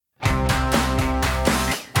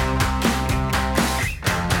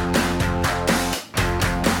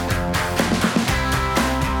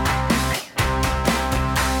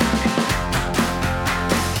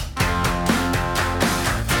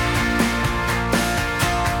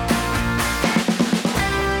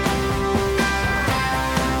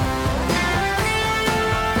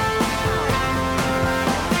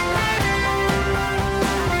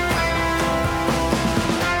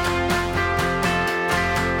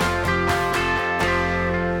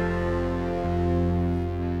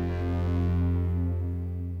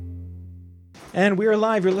And we are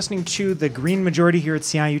live. You're listening to The Green Majority here at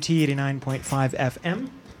CIUT 89.5 FM,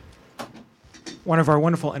 one of our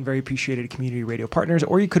wonderful and very appreciated community radio partners,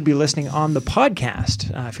 or you could be listening on the podcast.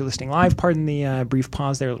 If you're listening live, pardon the brief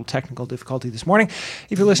pause there, a little technical difficulty this morning.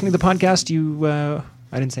 If you're listening to the podcast,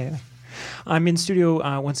 I didn't say anything. I'm in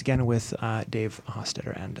studio once again with Dave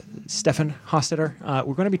Hostetter and Stefan Hostetter.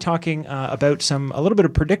 We're going to be talking about a little bit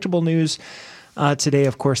of predictable news. Today,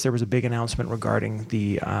 of course, there was a big announcement regarding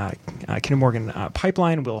the Kinder Morgan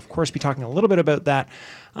pipeline. We'll, of course, be talking a little bit about that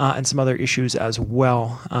and some other issues as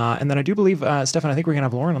well. And then I do believe, Stefan, I think we're going to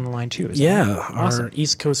have Lauren on the line too. Awesome. Our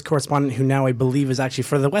East Coast correspondent, who now I believe is actually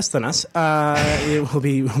further west than us, will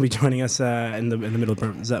be joining us in the middle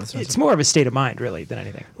of It's more of a state of mind, really, than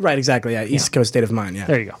anything. Right, exactly. Yeah, East Coast state of mind. Yeah.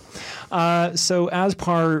 There you go. So as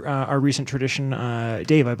per our recent tradition,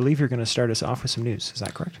 Dave, I believe you're going to start us off with some news. Is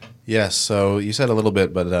that correct? Yes. So you said a little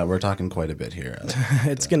bit, but we're talking quite a bit here.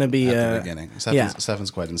 It's going to be at the beginning.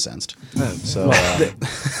 Stefan's quite incensed.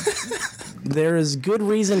 There is good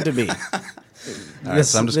reason to be.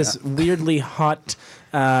 This weirdly hot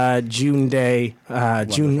June day.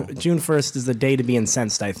 June 1st is the day to be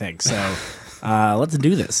incensed, I think. So let's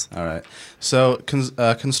do this. All right. So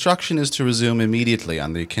construction is to resume immediately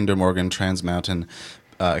on the Kinder Morgan Trans Mountain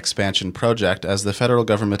expansion project, as the federal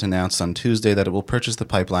government announced on Tuesday that it will purchase the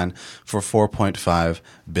pipeline for $4.5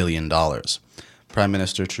 billion. Prime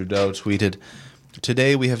Minister Trudeau tweeted,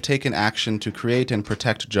 "Today we have taken action to create and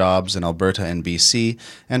protect jobs in Alberta and BC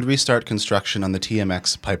and restart construction on the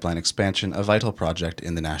TMX pipeline expansion, a vital project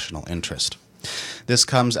in the national interest." This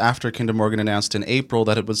comes after Kinder Morgan announced in April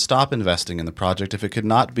that it would stop investing in the project if it could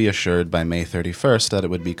not be assured by May 31st that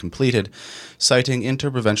it would be completed, citing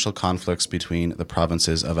interprovincial conflicts between the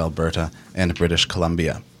provinces of Alberta and British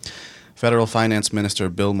Columbia. Federal Finance Minister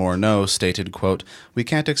Bill Morneau stated, quote, "We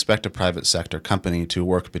can't expect a private sector company to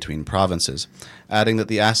work between provinces," adding that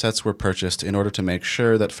the assets were purchased in order to make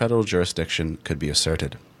sure that federal jurisdiction could be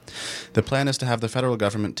asserted. The plan is to have the federal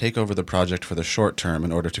government take over the project for the short term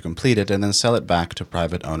in order to complete it and then sell it back to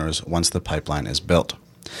private owners once the pipeline is built.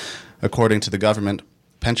 According to the government,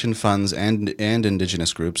 pension funds and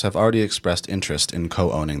Indigenous groups have already expressed interest in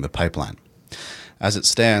co-owning the pipeline. As it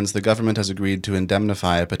stands, the government has agreed to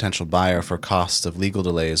indemnify a potential buyer for costs of legal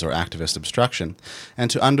delays or activist obstruction,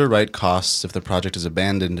 and to underwrite costs if the project is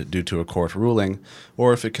abandoned due to a court ruling,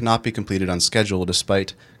 or if it cannot be completed on schedule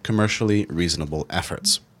despite commercially reasonable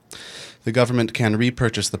efforts. The government can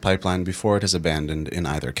repurchase the pipeline before it is abandoned in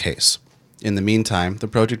either case. In the meantime, the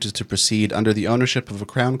project is to proceed under the ownership of a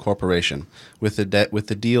Crown corporation, with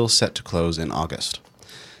the deal set to close in August.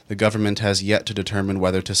 The government has yet to determine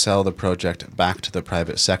whether to sell the project back to the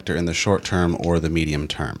private sector in the short term or the medium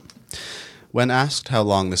term. When asked how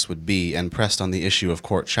long this would be and pressed on the issue of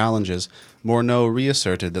court challenges, Morneau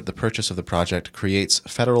reasserted that the purchase of the project creates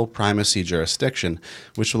federal primacy jurisdiction,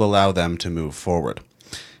 which will allow them to move forward.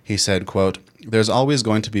 He said, quote, "There's always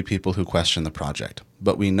going to be people who question the project,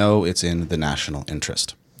 but we know it's in the national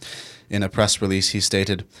interest." In a press release, he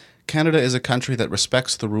stated, "Canada is a country that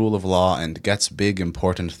respects the rule of law and gets big,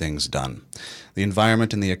 important things done. The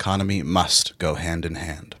environment and the economy must go hand in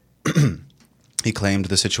hand." He claimed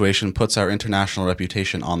the situation puts our international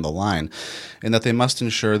reputation on the line, and that they must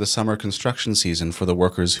ensure the summer construction season for the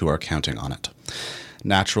workers who are counting on it.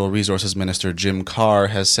 Natural Resources Minister Jim Carr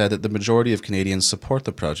has said that the majority of Canadians support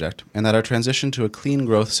the project and that our transition to a clean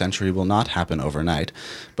growth century will not happen overnight,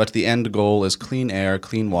 but the end goal is clean air,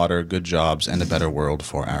 clean water, good jobs, and a better world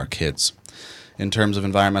for our kids. In terms of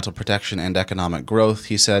environmental protection and economic growth,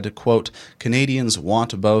 he said, quote, "Canadians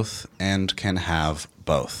want both and can have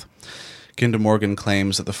both." Kinder Morgan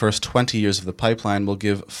claims that the first 20 years of the pipeline will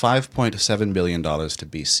give $5.7 billion to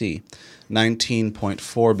BC,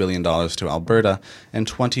 $19.4 billion to Alberta, and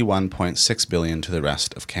 $21.6 billion to the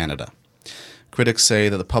rest of Canada. Critics say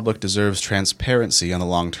that the public deserves transparency on the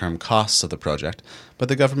long-term costs of the project, but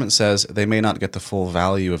the government says they may not get the full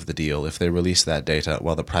value of the deal if they release that data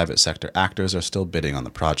while the private sector actors are still bidding on the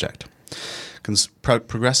project.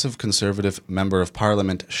 Progressive Conservative Member of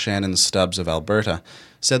Parliament Shannon Stubbs of Alberta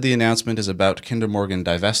said the announcement is about Kinder Morgan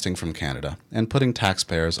divesting from Canada and putting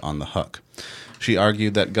taxpayers on the hook. She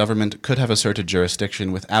argued that government could have asserted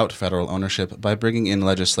jurisdiction without federal ownership by bringing in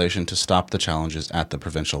legislation to stop the challenges at the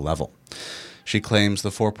provincial level. She claims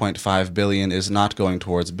the $4.5 billion is not going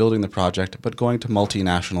towards building the project, but going to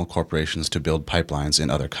multinational corporations to build pipelines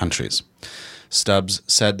in other countries. Stubbs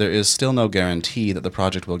said there is still no guarantee that the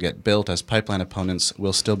project will get built, as pipeline opponents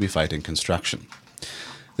will still be fighting construction.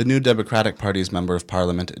 The New Democratic Party's Member of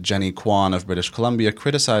Parliament, Jenny Kwan of British Columbia,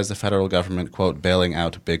 criticized the federal government, quote, bailing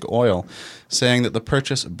out big oil, saying that the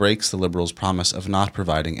purchase breaks the Liberals' promise of not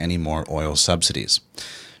providing any more oil subsidies.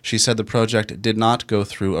 She said the project did not go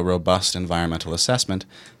through a robust environmental assessment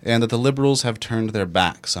and that the Liberals have turned their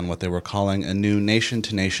backs on what they were calling a new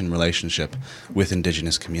nation-to-nation relationship with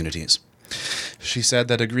Indigenous communities. She said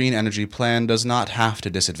that a green energy plan does not have to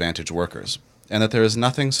disadvantage workers, and that there is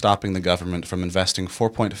nothing stopping the government from investing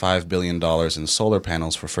 $4.5 billion in solar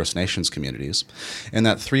panels for First Nations communities, and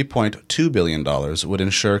that $3.2 billion would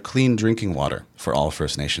ensure clean drinking water for all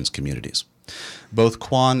First Nations communities. Both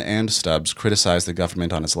Kwan and Stubbs criticized the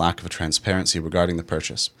government on its lack of transparency regarding the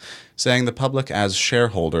purchase, saying the public as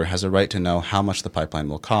shareholder has a right to know how much the pipeline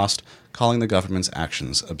will cost, calling the government's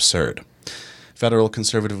actions absurd. Federal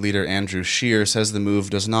Conservative leader Andrew Scheer says the move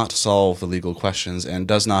does not solve the legal questions and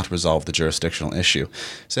does not resolve the jurisdictional issue,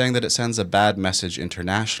 saying that it sends a bad message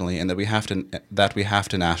internationally and that we have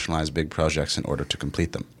to nationalize big projects in order to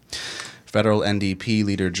complete them. Federal NDP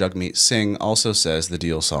leader Jagmeet Singh also says the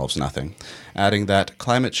deal solves nothing, adding that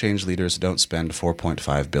climate change leaders don't spend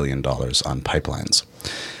 $4.5 billion on pipelines.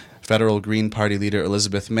 Federal Green Party leader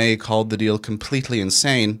Elizabeth May called the deal completely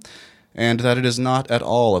insane and that it is not at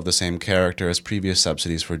all of the same character as previous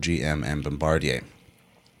subsidies for GM and Bombardier.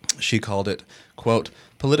 She called it, quote,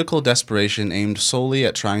 political desperation aimed solely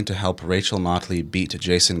at trying to help Rachel Notley beat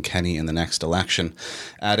Jason Kenney in the next election,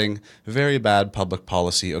 adding, very bad public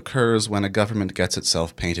policy occurs when a government gets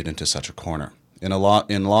itself painted into such a corner. In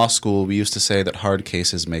law school, we used to say that hard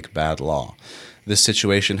cases make bad law. This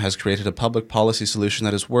situation has created a public policy solution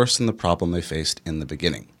that is worse than the problem they faced in the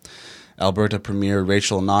beginning. Alberta Premier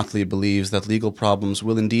Rachel Notley believes that legal problems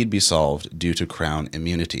will indeed be solved due to Crown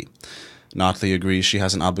immunity. Notley agrees she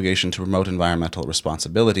has an obligation to promote environmental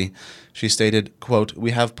responsibility. She stated, quote,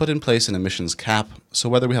 we have put in place an emissions cap, so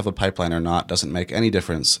whether we have a pipeline or not doesn't make any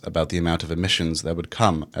difference about the amount of emissions that would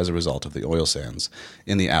come as a result of the oil sands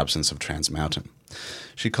in the absence of Trans Mountain.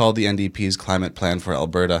 She called the NDP's climate plan for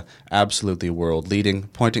Alberta absolutely world-leading,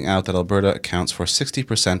 pointing out that Alberta accounts for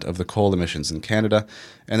 60% of the coal emissions in Canada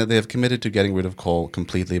and that they have committed to getting rid of coal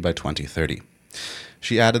completely by 2030.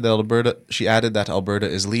 She added that Alberta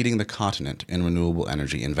is leading the continent in renewable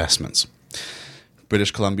energy investments.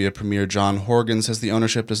 British Columbia Premier John Horgan says the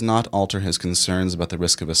ownership does not alter his concerns about the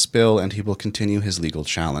risk of a spill and he will continue his legal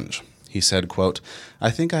challenge. He said, quote, I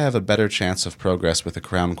think I have a better chance of progress with a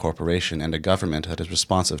Crown corporation and a government that is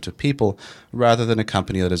responsive to people rather than a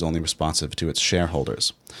company that is only responsive to its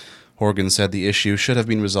shareholders. Horgan said the issue should have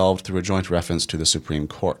been resolved through a joint reference to the Supreme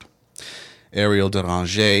Court. Ariel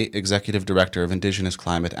Deranger, Executive Director of Indigenous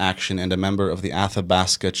Climate Action and a member of the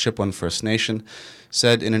Athabasca Chipewyan First Nation,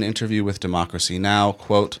 said in an interview with Democracy Now!,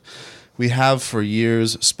 quote, we have for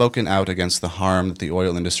years spoken out against the harm that the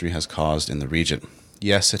oil industry has caused in the region.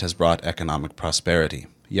 Yes, it has brought economic prosperity.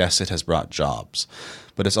 Yes, it has brought jobs.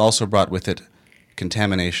 But it's also brought with it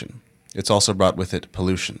contamination. It's also brought with it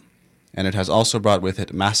pollution. And it has also brought with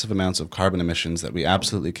it massive amounts of carbon emissions that we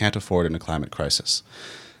absolutely can't afford in a climate crisis.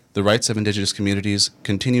 The rights of Indigenous communities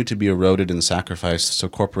continue to be eroded and sacrificed so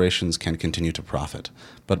corporations can continue to profit.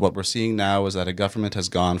 But what we're seeing now is that a government has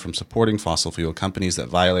gone from supporting fossil fuel companies that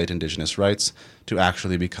violate Indigenous rights to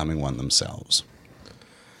actually becoming one themselves.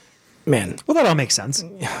 Man. Well, that all makes sense.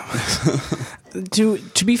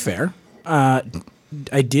 To be fair, I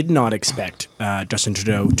did not expect Justin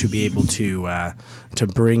Trudeau to be able to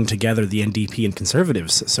bring together the NDP and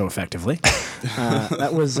Conservatives so effectively.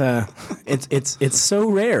 That was it's so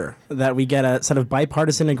rare that we get a sort of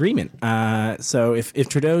bipartisan agreement. So if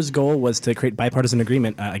Trudeau's goal was to create bipartisan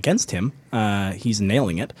agreement against him, he's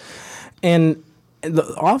nailing it. And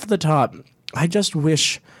off the top, I just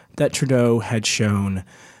wish that Trudeau had shown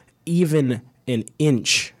even an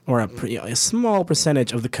inch or a small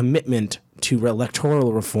percentage of the commitment to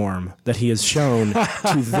electoral reform that he has shown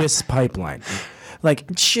to this pipeline.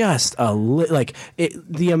 Like just the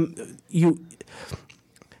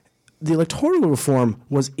electoral reform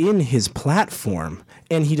was in his platform,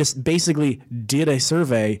 and he just basically did a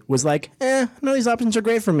survey, was like, no, these options are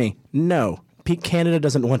great for me. No. Canada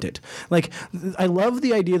doesn't want it. Like, I love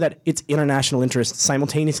the idea that its international interest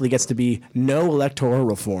simultaneously gets to be no electoral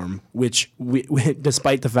reform, which,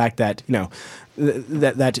 despite the fact that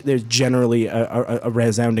that there's generally a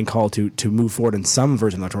resounding call to move forward in some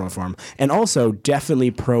version of electoral reform, and also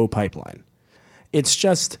definitely pro pipeline. It's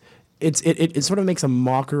just. It sort of makes a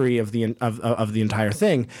mockery of the entire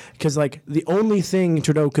thing, because like the only thing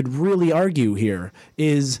Trudeau could really argue here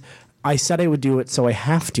is I said I would do it, so I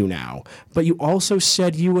have to now. But you also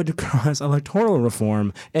said you would cross electoral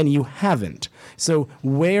reform, and you haven't. So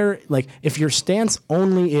if your stance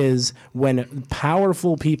only is when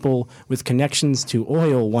powerful people with connections to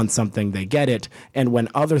oil want something, they get it, and when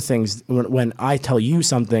other things, when I tell you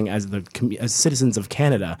something as citizens of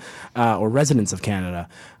Canada or residents of Canada,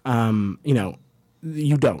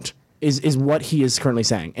 you don't, is what he is currently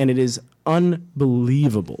saying. And it is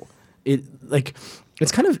unbelievable.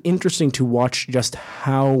 It's kind of interesting to watch just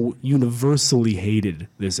how universally hated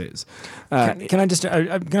this is. Can I just? I'm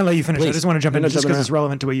going to let you finish. Please. I just want to jump in just because it's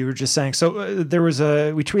relevant to what you were just saying. So someone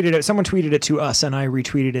tweeted it to us, and I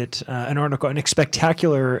retweeted it. An article, a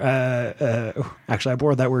spectacular. Actually, I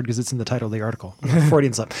borrowed that word because it's in the title of the article.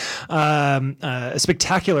 Freudian slip. A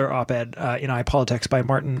spectacular op-ed in iPolitics by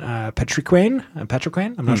Martin Petriquain.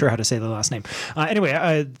 I'm not sure how to say the last name.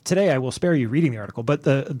 Anyway, today I will spare you reading the article, but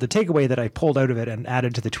the takeaway that I pulled out of it and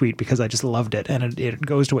added to the tweet because I just loved it, and it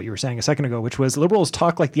goes to what you were saying a second ago, which was Liberals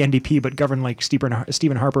talk like the NDP but govern like Stephen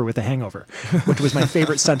Harper with a hangover, which was my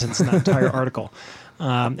favorite sentence in that entire article.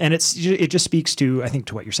 And it just speaks to, I think,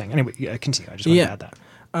 to what you're saying. Anyway, continue. I just want to add that.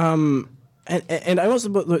 And I also,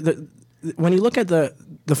 when you look at the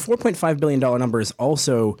 $4.5 billion number is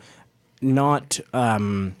also not.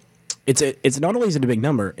 It's not only is it a big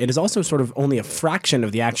number, it is also sort of only a fraction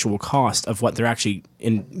of the actual cost of what they're actually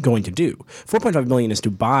going to do. $4.5 billion is to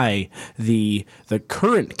buy the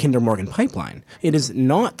current Kinder Morgan pipeline. It is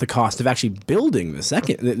not the cost of actually building the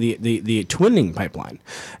twinning pipeline.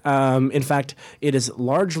 In fact, it is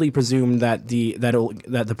largely presumed that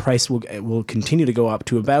the price will continue to go up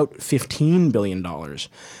to about $15 billion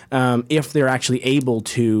if they're actually able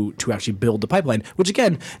to actually build the pipeline, which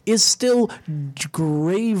again is still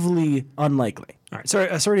gravely unlikely. All right.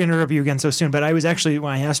 Sorry to interrupt you again so soon, but I was actually,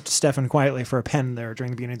 when I asked Stefan quietly for a pen there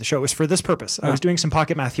during the beginning of the show, it was for this purpose. I was doing some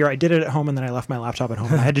pocket math here. I did it at home, and then I left my laptop at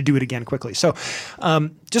home, and I had to do it again quickly. So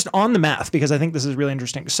just on the math, because I think this is really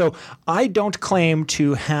interesting. So I don't claim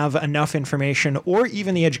to have enough information or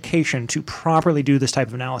even the education to properly do this type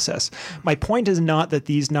of analysis. My point is not that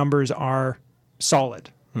these numbers are solid.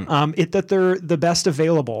 That they're the best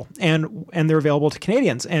available and they're available to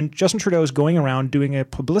Canadians. And Justin Trudeau is going around doing a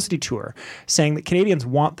publicity tour saying that Canadians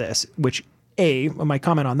want this, which my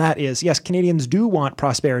comment on that is, yes, Canadians do want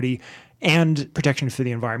prosperity and protection for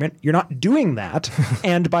the environment. You're not doing that.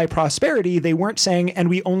 And by prosperity, they weren't saying, and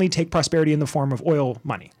we only take prosperity in the form of oil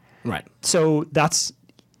money. Right. So that's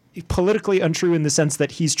politically untrue in the sense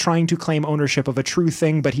that he's trying to claim ownership of a true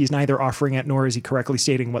thing, but he's neither offering it nor is he correctly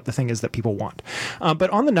stating what the thing is that people want. But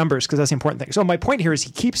on the numbers, because that's the important thing. So my point here is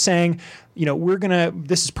he keeps saying,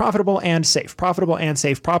 this is profitable and safe, profitable and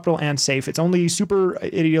safe, profitable and safe. It's only super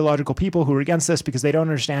ideological people who are against this because they don't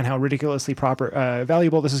understand how ridiculously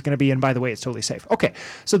valuable this is going to be. And by the way, it's totally safe. Okay,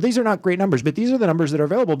 so these are not great numbers, but these are the numbers that are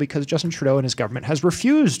available because Justin Trudeau and his government has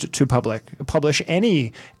refused to publish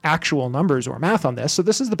any actual numbers or math on this. So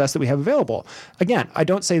this is the best that we have available. Again, I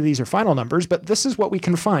don't say these are final numbers, but this is what we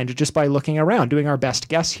can find just by looking around, doing our best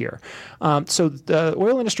guess here. So the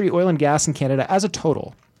oil industry, oil and gas in Canada as a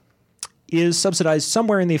total is subsidized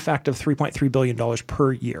somewhere in the effect of $3.3 billion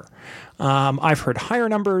per year. I've heard higher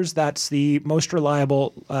numbers. That's the most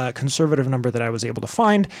reliable conservative number that I was able to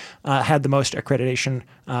find, had the most accreditation.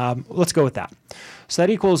 Let's go with that. So that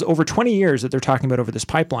equals over 20 years that they're talking about over this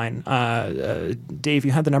pipeline. Dave,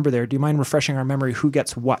 you had the number there. Do you mind refreshing our memory who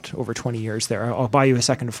gets what over 20 years there? I'll buy you a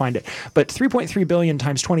second to find it. But $3.3 billion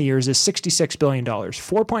times 20 years is $66 billion.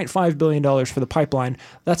 $4.5 billion for the pipeline,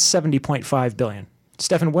 that's $70.5 billion.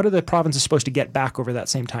 Stefan, what are the provinces supposed to get back over that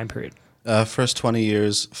same time period? First 20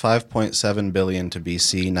 years, $5.7 billion to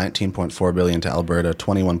BC, $19.4 billion to Alberta,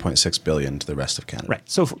 $21.6 billion to the rest of Canada. Right.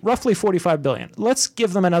 So roughly $45 billion. Let's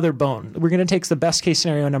give them another bone. We're going to take the best case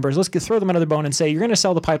scenario numbers. Let's throw them another bone and say, you're going to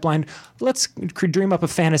sell the pipeline. Let's dream up a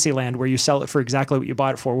fantasy land where you sell it for exactly what you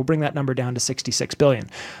bought it for. We'll bring that number down to $66 billion.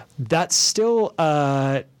 That's still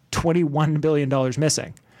 $21 billion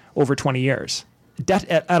missing over 20 years. Debt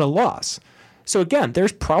at a loss. So again,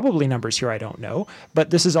 there's probably numbers here I don't know,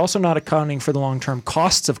 but this is also not accounting for the long-term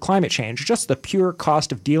costs of climate change, just the pure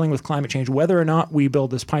cost of dealing with climate change. Whether or not we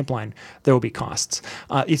build this pipeline, there will be costs.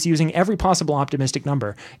 It's using every possible optimistic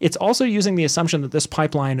number. It's also using the assumption that this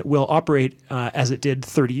pipeline will operate as it did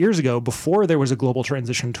 30 years ago before there was a global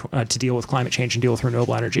transition to deal with climate change and deal with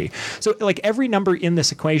renewable energy. So like every number in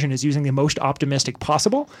this equation is using the most optimistic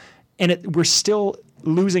possible, and we're still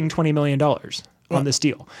losing $20 million on this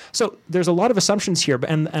deal. So there's a lot of assumptions here,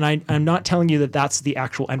 and I'm not telling you that that's the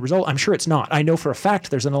actual end result. I'm sure it's not. I know for a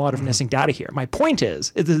fact there's a lot of missing data here. My point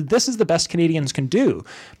is this is the best Canadians can do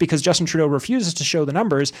because Justin Trudeau refuses to show the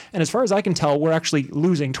numbers, and as far as I can tell, we're actually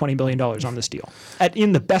losing $20 billion on this deal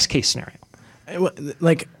in the best case scenario.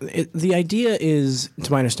 The idea is,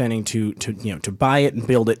 to my understanding, to buy it and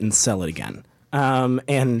build it and sell it again.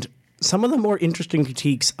 And some of the more interesting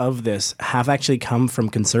critiques of this have actually come from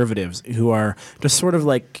conservatives who are just sort of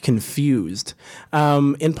like confused,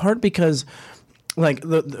 in part because. Like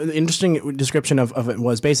the interesting description of it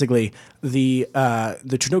was basically the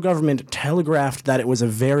Trudeau government telegraphed that it was a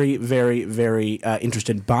very, very, very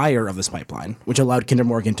interested buyer of this pipeline, which allowed Kinder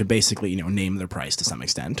Morgan to basically name their price to some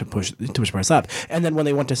extent to push the price up. And then when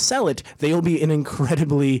they want to sell it, they will be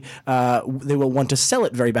they will want to sell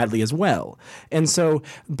it very badly as well. And so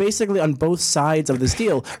basically on both sides of this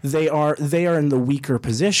deal, they are in the weaker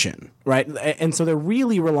position, right? And so they're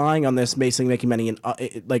really relying on this, basically making money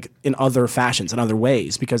in other fashions and other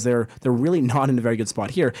ways, because they're really not in a very good spot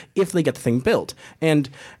here if they get the thing built. And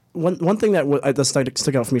one thing that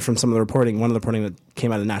stuck out for me from some of the reporting, one of the reporting that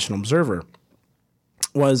came out of the National Observer,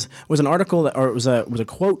 was an article it was a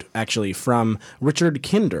quote actually from Richard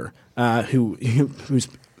Kinder, who's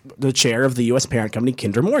the chair of the U.S. parent company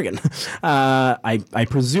Kinder Morgan. I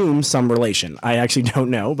presume some relation. I actually don't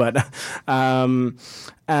know, but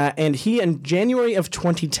and he in January of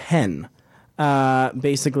 2010.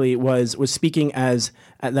 Basically was speaking as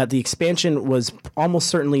that the expansion was almost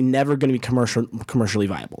certainly never going to be commercially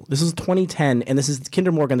viable. This is 2010, and this is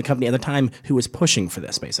Kinder Morgan, the company at the time, who was pushing for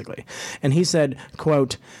this, basically. And he said,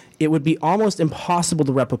 quote, "It would be almost impossible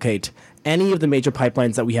to replicate any of the major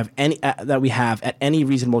pipelines that we have at any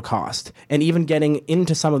reasonable cost. And even getting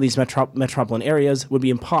into some of these metropolitan areas would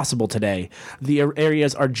be impossible today. The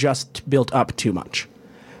areas are just built up too much."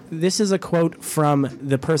 This is a quote from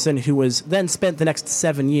the person who was then spent the next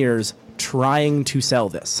 7 years trying to sell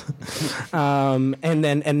this.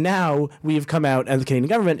 And now we've come out as the Canadian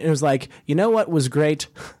government and it was like, you know what was great?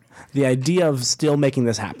 The idea of still making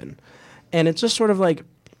this happen. And it's just sort of like,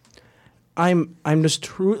 I'm just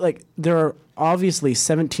true. Like, there are obviously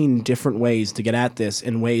 17 different ways to get at this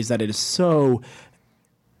in ways that it is so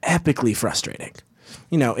epically frustrating.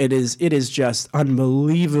 It is just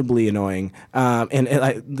unbelievably annoying.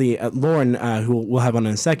 Lauren, who we'll have on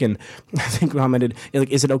in a second, I think commented,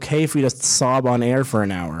 is it okay if we just sob on air for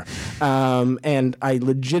an hour? And I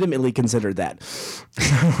legitimately considered that.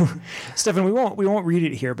 Stefan, we won't read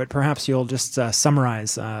it here, but perhaps you'll just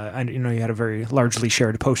summarize. I you had a very largely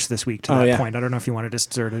shared post this week to that point. I don't know if you want to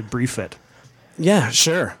just sort of brief it. Yeah,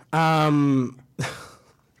 sure.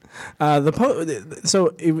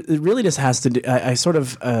 So it really just has to do. I sort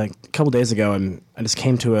of a couple days ago, I just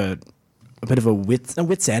came to a bit of a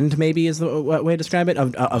wit's end, maybe is the way to describe it,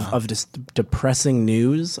 of just depressing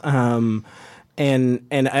news. And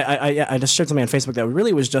I just shared something on Facebook that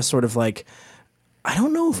really was just sort of like, I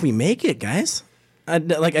don't know if we make it, guys. I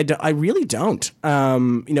really don't.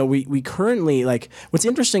 We currently, what's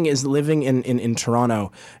interesting is living in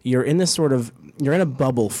Toronto, you're in a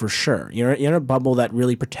bubble for sure. You're in a bubble that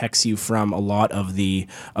really protects you from a lot of the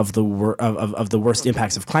worst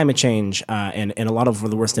impacts of climate change, and a lot of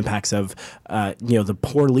the worst impacts of the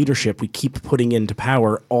poor leadership we keep putting into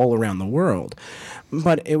power all around the world.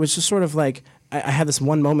 But it was just sort of like, I had this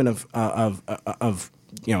one moment of a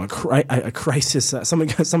crisis.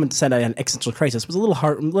 Someone said an existential crisis. It was a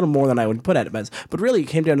little more than I would put at it, but really it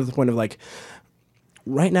came down to the point of like,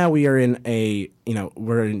 right now we are in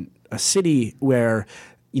we're in a city where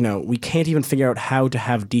we can't even figure out how to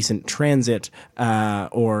have decent transit,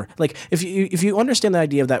 or like if you understand the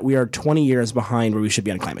idea of that we are 20 years behind where we should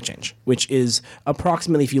be on climate change, which is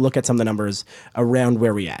approximately, if you look at some of the numbers, around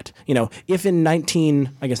where we at. If in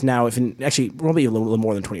probably a little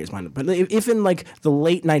more than 20 years behind, but if in like the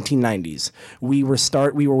late 1990s we were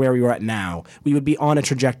where we were at now, we would be on a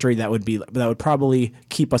trajectory that would probably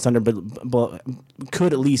keep us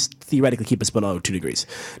could at least theoretically keep us below 2 degrees.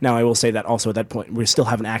 Now I will say that also at that point we still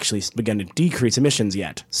haven't actually begun to decrease emissions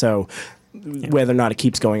yet. So whether or not it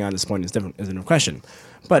keeps going on at this point is a different question.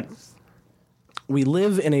 But we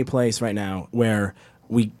live in a place right now where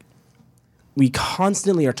we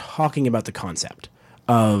constantly are talking about the concept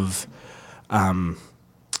of of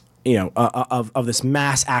this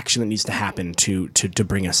mass action that needs to happen to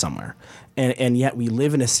bring us somewhere. And yet we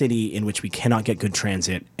live in a city in which we cannot get good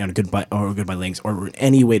transit and good by links or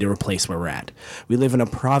any way to replace where we're at. We live in a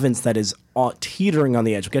province that is teetering on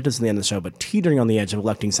the edge. We'll get to this at the end of the show, but teetering on the edge of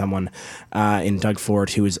electing someone in Doug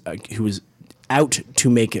Ford who is out to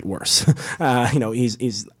make it worse.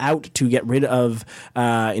 He's out to get rid of,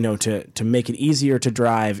 to make it easier to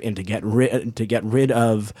drive and to get rid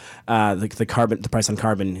of the price on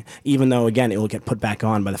carbon. Even though again it will get put back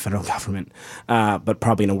on by the federal government, but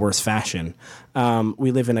probably in a worse fashion.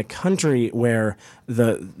 We live in a country where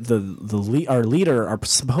our leader, our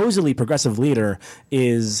supposedly progressive leader,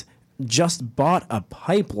 is just bought a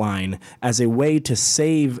pipeline as a way to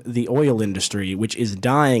save the oil industry, which is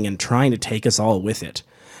dying and trying to take us all with it.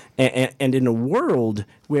 And in a world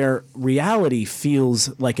where reality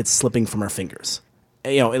feels like it's slipping from our fingers,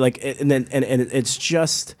 it's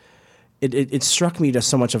just it struck me just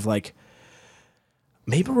so much of like,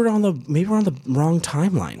 maybe we're on the wrong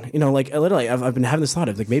timeline. Literally, I've been having this thought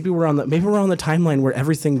of like maybe we're on the timeline where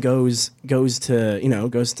everything goes to.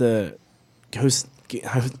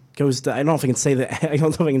 I don't know if I can say that. I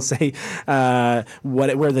don't know if I can say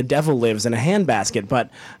where the devil lives in a handbasket, but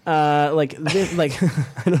I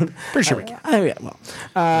don't. Pretty sure we can.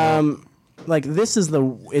 This is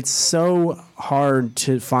it's so hard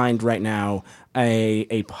to find right now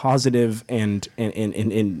a positive and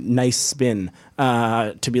nice spin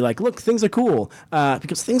to be like, look, things are cool,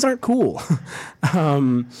 because things aren't cool.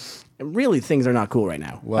 Really, things are not cool right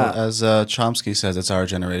now. Well, as Chomsky says, it's our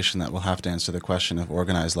generation that will have to answer the question if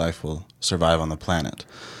organized life will survive on the planet.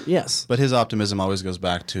 Yes. But his optimism always goes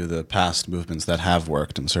back to the past movements that have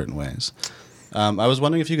worked in certain ways. I was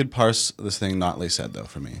wondering if you could parse this thing Notley said, though,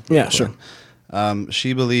 for me. Yeah, sure.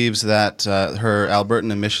 She believes that her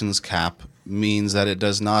Albertan emissions cap means that it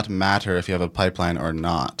does not matter if you have a pipeline or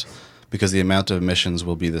not, because the amount of emissions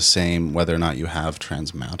will be the same whether or not you have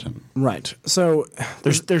Trans Mountain. Right. So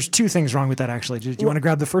there's two things wrong with that, actually. Do you want to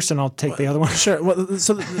grab the first and I'll take the other one? Sure. Well,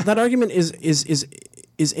 so that argument is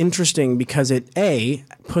interesting because it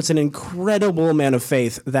puts an incredible amount of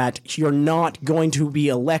faith that you're not going to be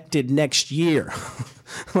elected next year.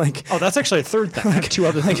 That's actually a third thing. I have two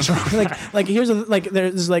other things wrong.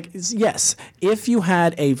 Yes, if you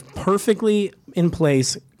had a perfectly in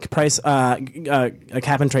place price a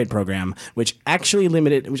cap and trade program which actually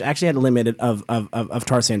had a limit of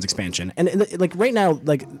tar sands expansion, and right now,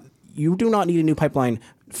 you do not need a new pipeline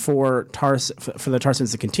for the tar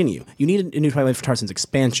sands to continue. You need a new pipeline for tar sands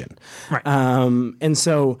expansion. Right. And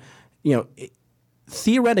so,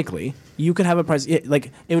 theoretically, you could have a price. It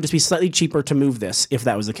would just be slightly cheaper to move this if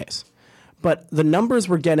that was the case. But the numbers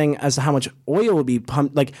we're getting as to how much oil will be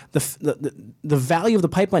pumped, the value of the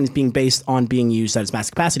pipeline is being based on being used at its max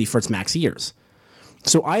capacity for its max years.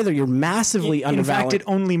 So either you're massively undervaluing. In fact, it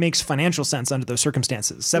only makes financial sense under those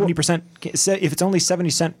circumstances. 70%, if it's only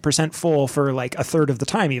 70% full for like a third of the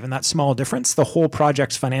time, even that small difference, the whole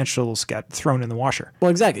project's financials get thrown in the washer. Well,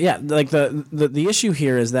 exactly. Yeah. The issue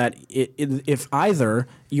here is that if either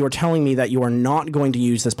you're telling me that you are not going to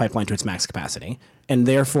use this pipeline to its max capacity, and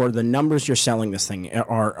therefore the numbers you're selling this thing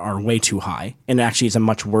are way too high, and actually it's a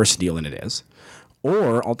much worse deal than it is,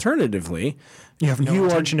 or alternatively, you have no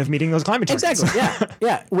intention of meeting those climate targets. Exactly.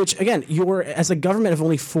 Yeah. Which again, you're as a government of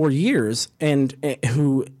only 4 years, and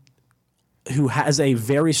who has a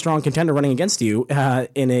very strong contender running against you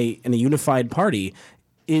in a unified party,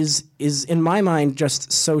 is in my mind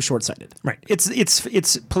just so short-sighted. Right.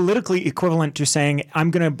 It's politically equivalent to saying I'm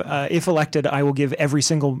going to if elected I will give every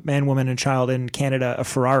single man, woman, and child in Canada a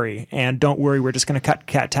Ferrari, and don't worry, we're just going to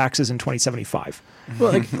cut taxes in 2075.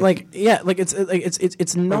 Well, it's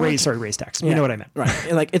not raise tax. You know what I meant.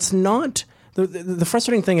 Right. It's not the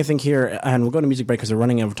frustrating thing I think here, and we'll go to music break because we're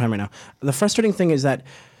running out of time right now. The frustrating thing is that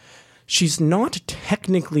she's not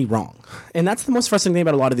technically wrong, and that's the most frustrating thing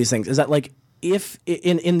about a lot of these things is that if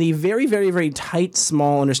in the very, very, very tight,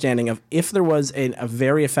 small understanding of if there was a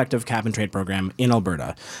very effective cap and trade program in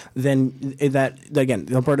Alberta, then the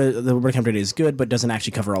Alberta cap and trade is good, but doesn't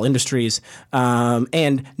actually cover all industries.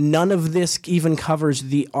 And none of this even covers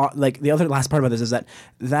the other last part about this is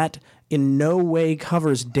that in no way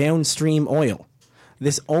covers downstream oil.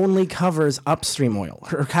 This only covers upstream oil.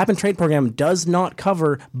 Her cap and trade program does not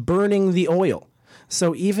cover burning the oil.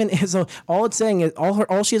 So all it's saying is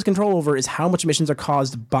all she has control over is how much emissions are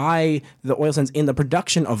caused by the oil sands in the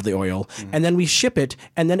production of the oil, and then we ship it,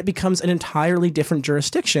 and then it becomes an entirely different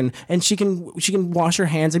jurisdiction, and she can wash her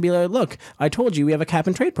hands and be like, "Look, I told you we have a cap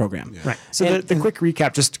and trade program." Yeah. Right. So the quick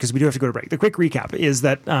recap, just because we do have to go to break. The quick recap is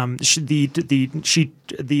that the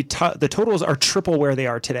totals are triple where they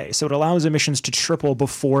are today. So it allows emissions to triple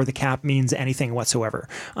before the cap means anything whatsoever.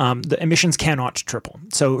 The emissions cannot triple.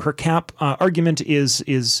 So her cap argument is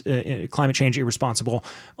is climate change irresponsible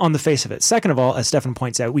on the face of it. Second of all, as Stefan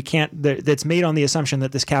points out, we can't. That's made on the assumption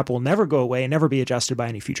that this cap will never go away and never be adjusted by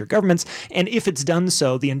any future governments. And if it's done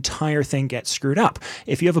so, the entire thing gets screwed up.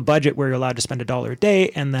 If you have a budget where you're allowed to spend $1 a day,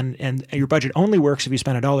 and your budget only works if you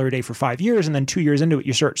spend $1 a day for 5 years, and then 2 years into it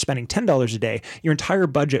you start spending $10 a day, your entire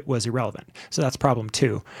budget was irrelevant. So that's problem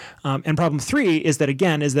 2. And problem 3 is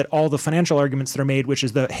that all the financial arguments that are made, which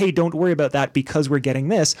is hey, don't worry about that because we're getting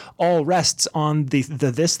this, all rests on the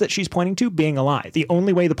this that she's pointing to being a lie. The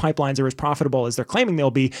only way the pipelines are as profitable as they're claiming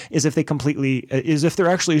they'll be is if they're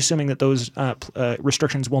actually assuming that those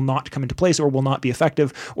restrictions will not come into place or will not be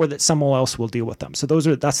effective, or that someone else will deal with them. So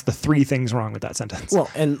that's the 3 things wrong with that sentence. Well,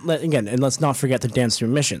 and let's not forget the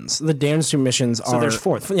downstream emissions. The downstream emissions are... So there's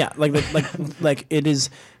 4th. Yeah, like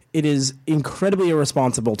it is incredibly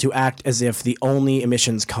irresponsible to act as if the only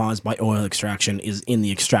emissions caused by oil extraction is in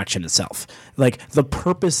the extraction itself. Like, the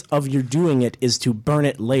purpose of your doing it is to burn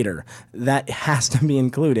it later. That has to be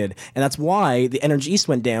included. And that's why the Energy East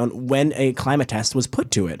went down when a climate test was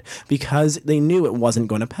put to it, because they knew it wasn't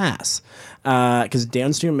going to pass. Because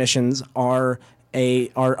downstream emissions are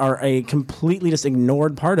a completely just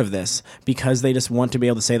ignored part of this because they just want to be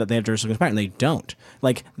able to say that they have jurisdiction power, and they don't.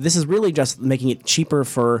 Like, this is really just making it cheaper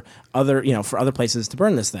for other places to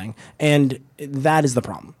burn this thing, and that is the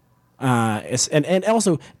problem. And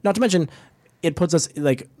also, not to mention, it puts us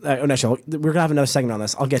we're gonna have another segment on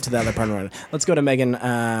this. I'll get to the other part of it. Let's go to Megan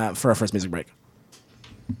for our first music break.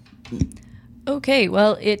 Okay,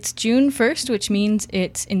 well, it's June 1st, which means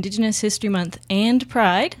it's Indigenous History Month and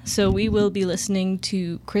Pride, so we will be listening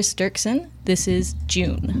to Chris Dirksen. This is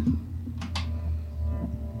June.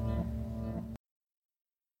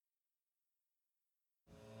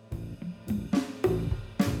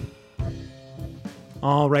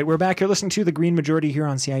 All right, we're back. You're listening to The Green Majority here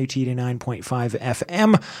on CIUT 89.5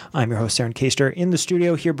 FM. I'm your host, Aaron Kaster, in the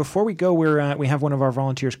studio here. Before we go, we have one of our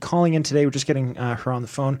volunteers calling in today. We're just getting her on the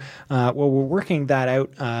phone. While we're working that out,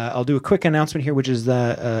 I'll do a quick announcement here, which is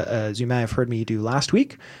as you may have heard me do last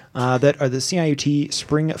week, that the CIUT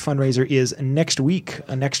Spring Fundraiser is next week,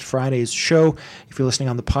 next Friday's show. If you're listening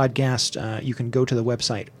on the podcast, you can go to the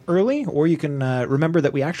website early, or you can remember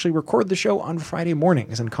that we actually record the show on Friday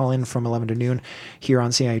mornings and call in from 11 to noon here on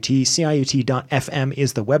CIUT. CIUT.fm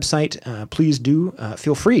is the website. Please do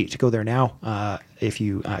feel free to go there now if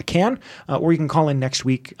you can, or you can call in next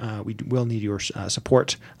week. We will need your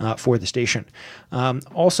support for the station.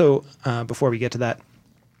 Also, before we get to that,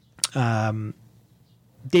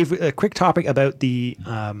 Dave, a quick topic about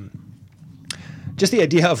just the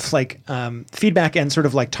idea of feedback and sort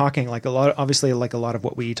of talking, obviously a lot of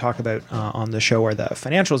what we talk about on the show are the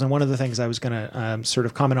financials. And one of the things I was going to sort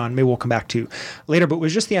of comment on, maybe we'll come back to later, but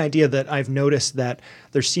was just the idea that I've noticed that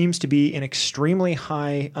there seems to be an extremely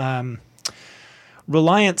high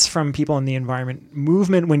reliance from people in the environment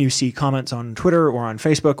movement when you see comments on Twitter or on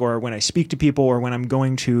Facebook, or when I speak to people, or when I'm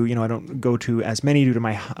going to, I don't go to as many due to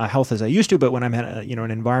my health as I used to, but when I'm at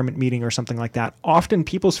an environment meeting or something like that, often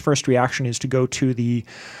people's first reaction is to go to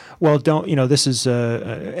this is,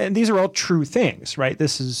 and these are all true things, right?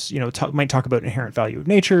 This is, might talk about inherent value of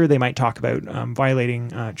nature. They might talk about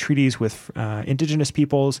violating treaties with indigenous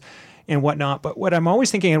peoples and whatnot. But what I'm always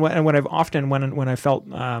thinking, and what I've often, when I felt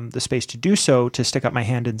the space to do so, to stick up my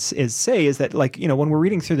hand and say is that, when we're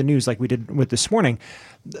reading through the news like we did with this morning,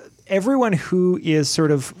 everyone who is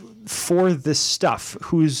sort of for this stuff,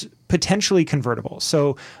 who's potentially convertible,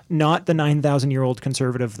 so not the 9,000-year-old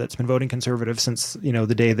conservative that's been voting conservative since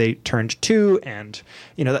the day they turned 2, and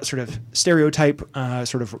that sort of stereotype,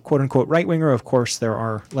 sort of quote unquote right winger. Of course, there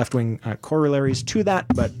are left wing corollaries to that,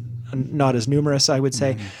 but not as numerous, I would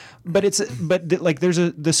say. Mm-hmm. But there's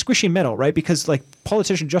the squishy middle, right? Because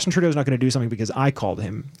politician Justin Trudeau is not going to do something because I called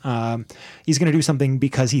him. He's going to do something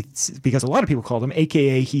because a lot of people called him,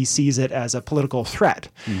 aka he sees it as a political threat.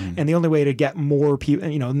 Mm-hmm. And the only way to get more people,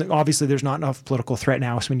 obviously there's not enough political threat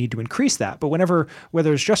now, so we need to increase that. But whether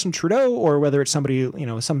it's Justin Trudeau or whether it's somebody,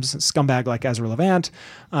 some scumbag like Ezra Levant,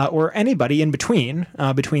 or anybody in between,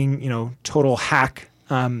 total hack,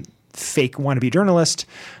 fake wannabe journalist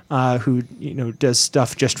who does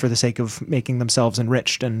stuff just for the sake of making themselves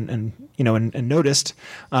enriched and noticed,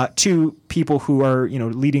 to people who are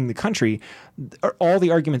leading the country, all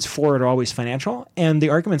the arguments for it are always financial, and the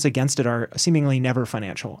arguments against it are seemingly never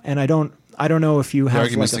financial. And I don't know if you have the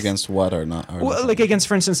arguments against what are not. Well, like against,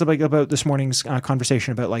 for instance, like about this morning's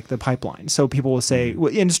conversation about like the pipeline. So people will say,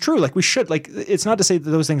 well, and it's true. Like we should, like, it's not to say that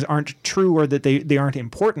those things aren't true or that they aren't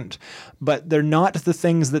important, but they're not the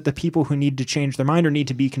things that the people who need to change their mind or need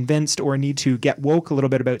to be convinced or need to get woke a little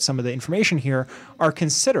bit about some of the information here are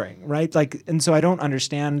considering, right? Like, and so I don't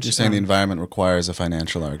understand. You're saying the environment requires a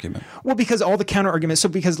financial argument. Well, because all the counter arguments. So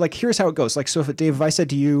because like here's how it goes. Like, so if Dave, if I said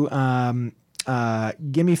to you,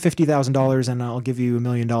 give me $50,000 and I'll give you $1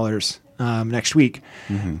 million next week.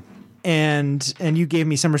 Mm-hmm. And you gave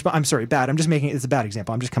me some response. I'm sorry, bad. I'm just making it's a bad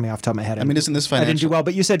example. I'm just coming off the top of my head. I mean, isn't this financial? I didn't do well,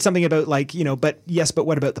 but you said something about like, but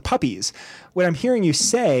what about the puppies? What I'm hearing you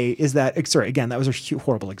say is that, sorry, again, that was a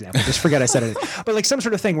horrible example. Just forget I said it. But like some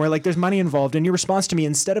sort of thing where like there's money involved, and your response to me,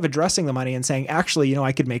 instead of addressing the money and saying, actually,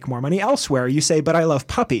 I could make more money elsewhere, you say, but I love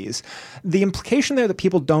puppies. The implication there that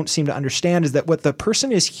people don't seem to understand is that what the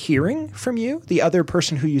person is hearing from you, the other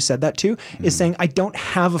person who you said that to, is saying, I don't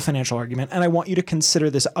have a financial argument, and I want you to consider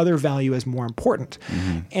this other value as more important.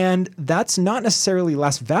 Mm-hmm. And that's not necessarily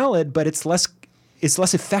less valid, but it's less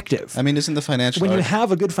effective. I mean, isn't the financial when you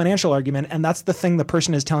have a good financial argument, and that's the thing the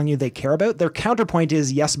person is telling you they care about, their counterpoint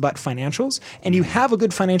is yes, but financials, and you have a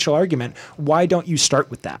good financial argument, why don't you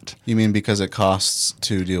start with that? You mean because it costs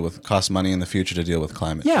money in the future to deal with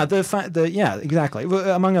climate? Yeah, yeah, exactly.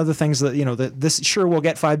 Among other things that this sure we'll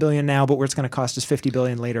get $5 billion now, but it's going to cost us $50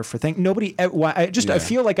 billion later for things. Nobody. I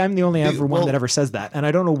feel like I'm the only one that ever says that, and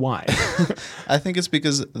I don't know why. I think it's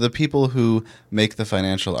because the people who make the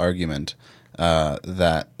financial argument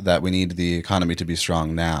that we need the economy to be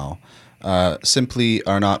strong now simply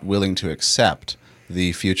are not willing to accept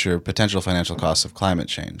the future potential financial costs of climate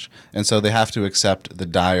change. And so they have to accept the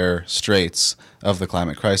dire straits of the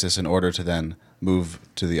climate crisis in order to then move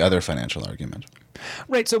to the other financial argument.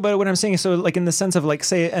 Right. So, but what I'm saying is, so like in the sense of like,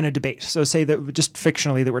 say in a debate, so say that just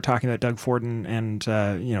fictionally that we're talking about Doug Ford and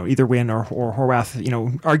either Wynne or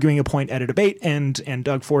Horwath, arguing a point at a debate, and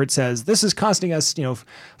Doug Ford says, this is costing us,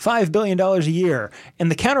 $5 billion a year.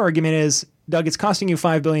 And the counter argument is, Doug, it's costing you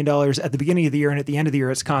 $5 billion at the beginning of the year, and at the end of the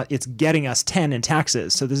year, it's getting us 10 in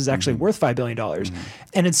taxes. So this is actually worth $5 billion. Mm-hmm.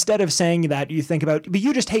 And instead of saying that, you think about, but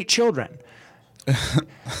you just hate children.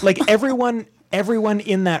 Like everyone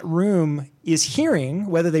in that room is hearing,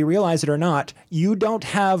 whether they realize it or not, you don't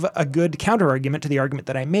have a good counter argument to the argument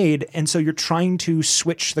that I made, and so you're trying to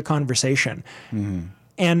switch the conversation. Mm-hmm.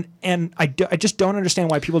 And I just don't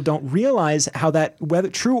understand why people don't realize how that, whether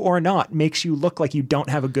true or not, makes you look like you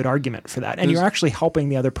don't have a good argument for that. And you're actually helping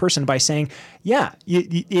the other person by saying, yeah,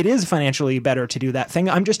 it is financially better to do that thing.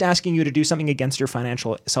 I'm just asking you to do something against your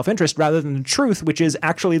financial self-interest rather than the truth, which is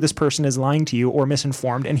actually this person is lying to you or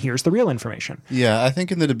misinformed, and here's the real information. Yeah, I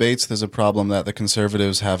think in the debates there's a problem that the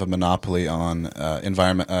conservatives have a monopoly on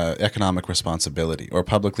economic responsibility, or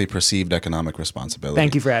publicly perceived economic responsibility.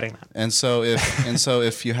 Thank you for adding that. And so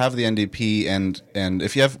if you have the NDP and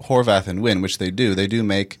if you have Horwath and Wynne, which they do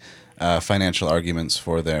make financial arguments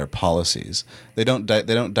for their policies. They don't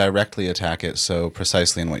directly attack it so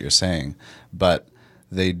precisely in what you're saying, but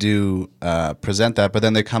they do present that. But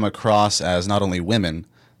then they come across as not only women,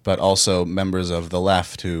 but also members of the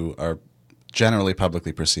left who are generally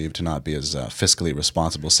publicly perceived to not be as fiscally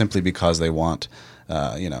responsible, simply because they want,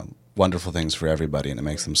 wonderful things for everybody, and it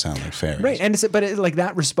makes them sound like fairies. Right, and like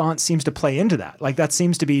that response seems to play into that. Like that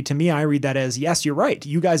seems to be, to me, I read that as, yes, you're right,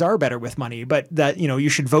 you guys are better with money, but that you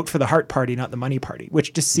should vote for the heart party, not the money party,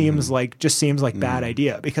 which just seems like bad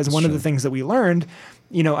idea. Because one of the things that we learned,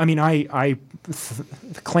 I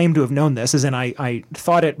claim to have known this, as in I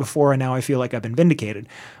thought it before, and now I feel like I've been vindicated.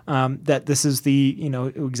 That this is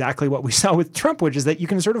exactly what we saw with Trump, which is that you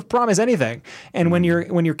can sort of promise anything, and when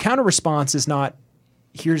your counter response is not,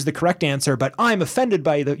 here's the correct answer, but I'm offended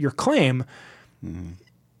by your claim. Mm-hmm.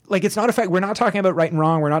 Like it's not effect. We're not talking about right and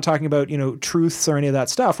wrong. We're not talking about truths or any of that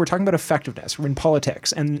stuff. We're talking about effectiveness. We're in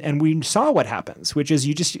politics, and we saw what happens, which is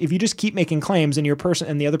if you just keep making claims and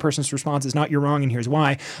the other person's response is not, you're wrong and here's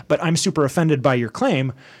why, but I'm super offended by your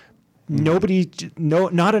claim.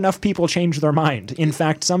 Not enough people change their mind. In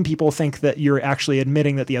fact, some people think that you're actually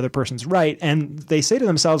admitting that the other person's right, and they say to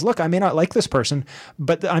themselves, look, I may not like this person,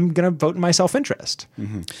 but I'm going to vote in my self-interest.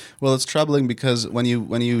 Mm-hmm. Well, it's troubling because when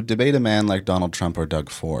you debate a man like Donald Trump or Doug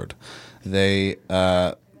Ford, they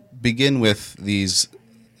begin with these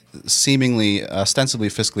seemingly ostensibly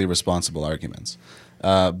fiscally responsible arguments.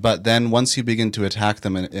 But then once you begin to attack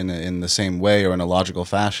them in the same way or in a logical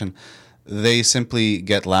fashion, they simply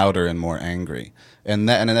get louder and more angry. And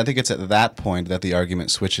I think it's at that point that the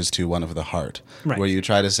argument switches to one of the heart, where you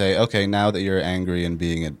try to say, okay, now that you're angry and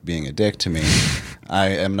being a dick to me, I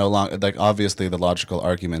am no longer, like, obviously the logical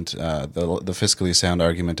argument, the fiscally sound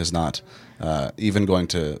argument is not even going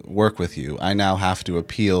to work with you. I now have to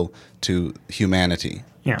appeal to humanity.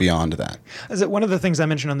 Beyond that. One of the things I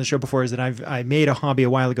mentioned on the show before is that I made a hobby a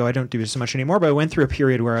while ago. I don't do it so much anymore, but I went through a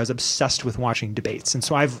period where I was obsessed with watching debates. And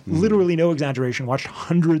so I've literally, no exaggeration, watched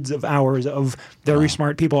hundreds of hours of very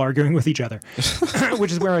smart people arguing with each other,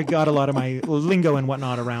 which is where I got a lot of my lingo and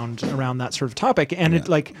whatnot around that sort of topic. And it,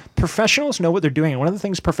 like, professionals know what they're doing. And one of the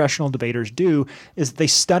things professional debaters do is they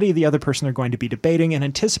study the other person they're going to be debating and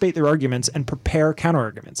anticipate their arguments and prepare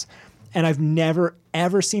counter-arguments. And I've never,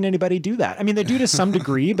 ever seen anybody do that. I mean, they do to some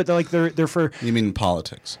degree, but they're for... You mean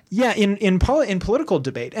politics? Yeah, in political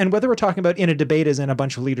debate. And whether we're talking about in a debate as in a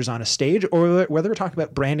bunch of leaders on a stage, or whether we're talking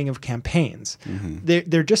about branding of campaigns,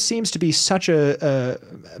 there just seems to be such a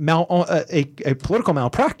political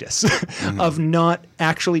malpractice of not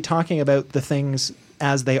actually talking about the things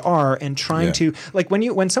as they are and trying to... Like,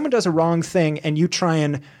 when someone does a wrong thing and you try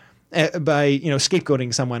and... by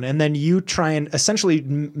scapegoating someone, and then you try and essentially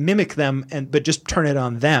mimic them, but just turn it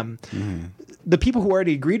on them. The people who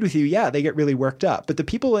already agreed with you, they get really worked up. But the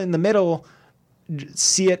people in the middle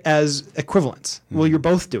see it as equivalence. Well, you're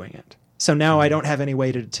both doing it. So now I don't have any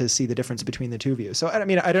way to see the difference between the two of you. So I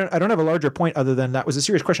mean, I don't have a larger point other than that was a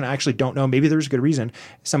serious question. I actually don't know. Maybe there's a good reason.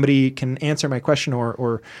 Somebody can answer my question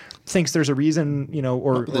or thinks there's a reason,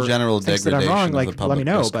 or the general thinks degradation that I'm wrong. of the public let me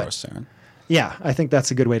know. discourse, But yeah, I think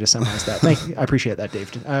that's a good way to summarize that. Thank you. I appreciate that,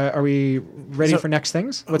 Dave. Are we ready for next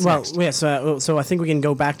things? What's next? Yes. So I think we can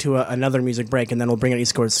go back to another music break, and then we'll bring an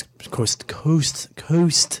East Coast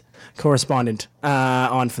correspondent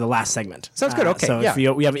on for the last segment. Sounds good. Okay. So if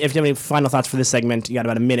you have any final thoughts for this segment, you got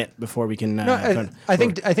about a minute before we can. I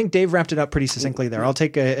think Dave wrapped it up pretty succinctly there. I'll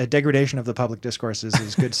take a degradation of the public discourse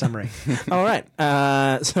as a good summary. All right.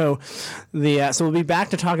 So we'll be back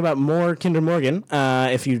to talk about more Kinder Morgan.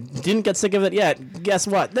 If you didn't get sick of it yet, guess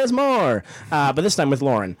what? There's more. But this time with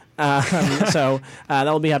Lauren. So that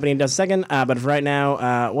will be happening in just a second. But for right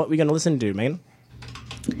now, what are we going to listen to, Megan?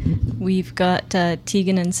 We've got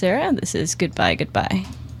Tegan and Sarah. This is Goodbye, Goodbye.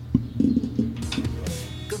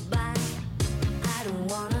 Goodbye, I don't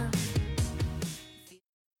wanna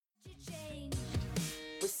change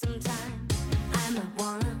with some time. I might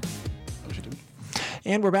wanna.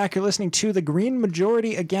 And we're back. You're listening to The Green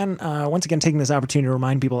Majority again. Once again, taking this opportunity to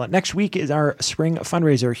remind people that next week is our spring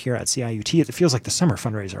fundraiser here at CIUT. It feels like the summer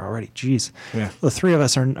fundraiser already. Jeez. Yeah. The three of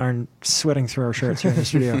us are sweating through our shirts here in the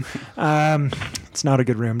studio. It's not a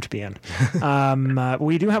good room to be in.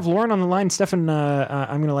 We do have Lauren on the line. Stefan,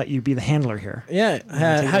 I'm going to let you be the handler here. Yeah.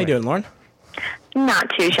 How you doing, Lauren?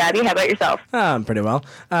 Not too shabby. How about yourself? I'm pretty well.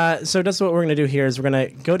 So that's what we're going to do here is we're going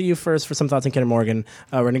to go to you first for some thoughts on Kinder Morgan.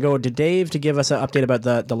 We're going to go to Dave to give us an update about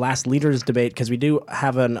the last leaders debate because we do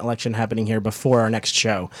have an election happening here before our next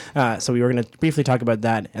show. So we were going to briefly talk about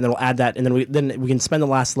that, and then we'll add that, and then we can spend the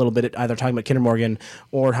last little bit either talking about Kinder Morgan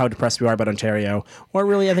or how depressed we are about Ontario, or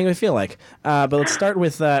really anything we feel like. But let's start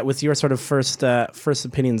with your sort of first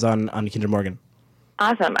opinions on Kinder Morgan.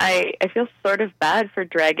 Awesome. I feel sort of bad for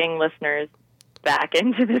dragging listeners back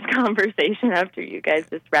into this conversation after you guys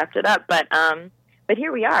just wrapped it up, but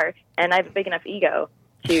here we are, and I have a big enough ego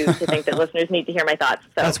to think that listeners need to hear my thoughts.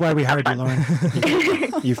 So that's why we hired you, Lauren.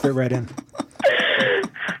 You fit right in.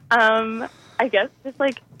 I guess just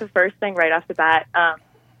like the first thing right off the bat,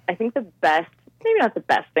 I think the best, maybe not the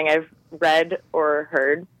best thing I've read or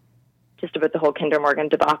heard just about the whole Kinder Morgan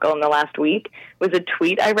debacle in the last week was a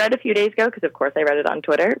tweet I read a few days ago, because of course I read it on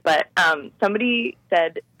Twitter, but somebody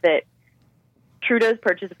said that Trudeau's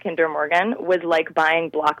purchase of Kinder Morgan was like buying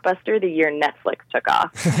Blockbuster the year Netflix took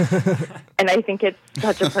off. And I think it's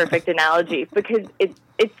such a perfect analogy because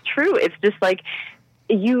it's true. It's just like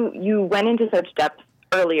you went into such depth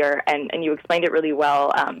earlier and you explained it really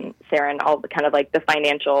well, Sarah, and all the kind of like the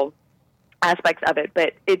financial aspects of it.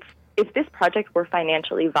 But if this project were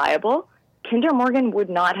financially viable, Kinder Morgan would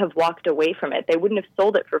not have walked away from it. They wouldn't have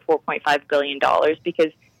sold it for $4.5 billion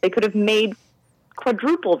because they could have made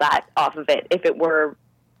quadruple that off of it if it were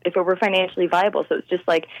financially viable. So it's just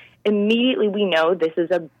like immediately we know this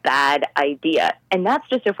is a bad idea. And that's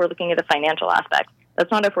just if we're looking at the financial aspect.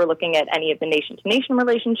 That's not if we're looking at any of the nation-to-nation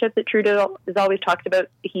relationships that Trudeau has always talked about,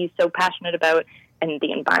 he's so passionate about, and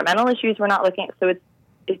the environmental issues we're not looking at. So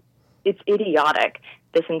it's idiotic,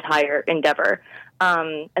 this entire endeavor.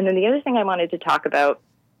 And then the other thing I wanted to talk about,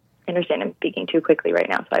 I understand I'm speaking too quickly right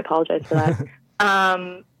now, so I apologize for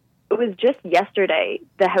that. it was just yesterday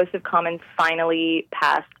the House of Commons finally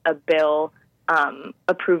passed a bill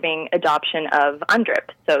approving adoption of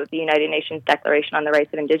UNDRIP, so the United Nations Declaration on the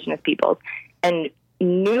Rights of Indigenous Peoples. And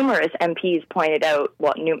numerous MPs pointed out,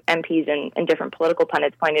 MPs and different political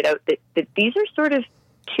pundits pointed out that these are sort of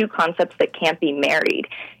two concepts that can't be married.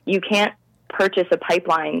 You can't purchase a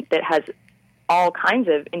pipeline that has all kinds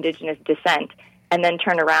of Indigenous descent and then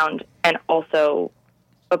turn around and also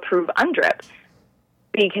approve UNDRIP,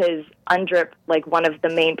 because UNDRIP, like, one of the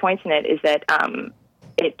main points in it is that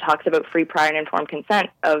it talks about free, prior, and informed consent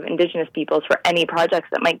of Indigenous peoples for any projects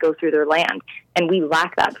that might go through their land, and we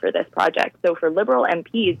lack that for this project. So for Liberal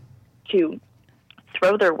MPs to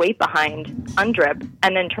throw their weight behind UNDRIP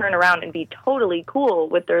and then turn around and be totally cool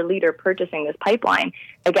with their leader purchasing this pipeline,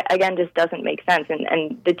 again, just doesn't make sense,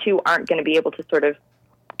 and the two aren't going to be able to sort of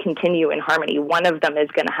continue in harmony. One of them is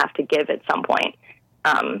going to have to give at some point.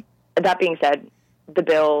 That being said, the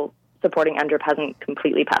bill supporting UNDRIP hasn't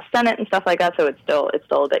completely passed Senate and stuff like that, so it's still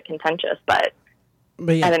a bit contentious. But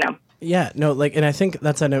yeah, I don't know. Yeah, no, like, and I think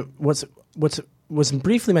that's what's was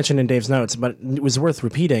briefly mentioned in Dave's notes, but it was worth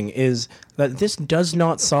repeating, is that this does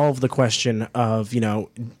not solve the question of,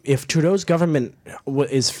 if Trudeau's government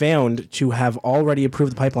is found to have already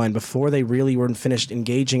approved the pipeline before they really weren't finished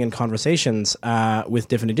engaging in conversations with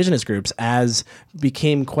different Indigenous groups, as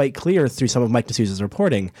became quite clear through some of Mike D'Souza's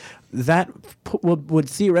reporting, that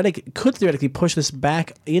could theoretically push this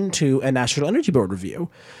back into a National Energy Board review.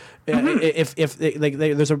 If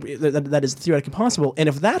that is theoretically possible, and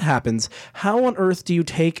if that happens, how on earth do you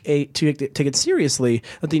take it seriously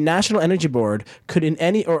that the National Energy Board could in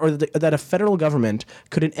any that a federal government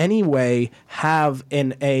could in any way have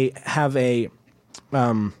any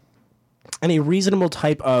reasonable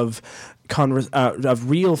type of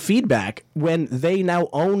real feedback when they now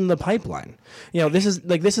own the pipeline? This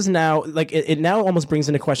is now like it now almost brings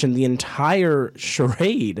into question the entire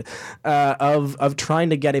charade of trying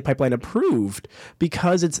to get a pipeline approved,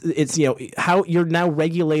 because it's how you're now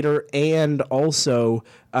regulator and also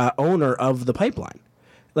owner of the pipeline.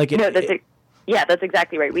 That's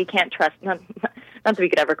exactly right. We can't trust, not that we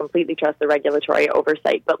could ever completely trust the regulatory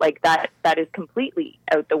oversight, but like that is completely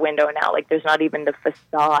out the window now. Like, there's not even the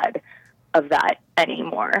facade of that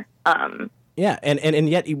anymore. Yeah, and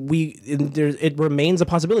yet it remains a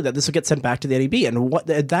possibility that this will get sent back to the NEB. And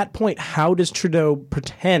at that point, how does Trudeau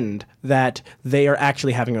pretend that they are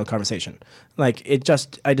actually having a conversation? Like,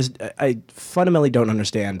 I fundamentally don't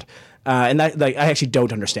understand. And that, like, I actually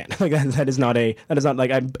don't understand. Like, that is not it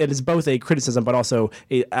is both a criticism, but also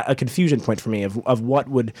a confusion point for me of what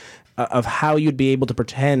would of how you'd be able to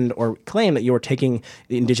pretend or claim that you're taking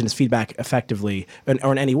Indigenous feedback effectively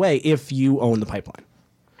or in any way if you own the pipeline.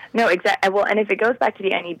 No, exactly. Well, and if it goes back to the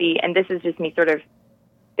NEB, and this is just me sort of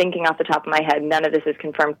thinking off the top of my head, none of this is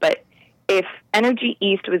confirmed, but if Energy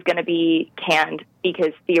East was going to be canned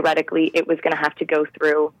because theoretically it was going to have to go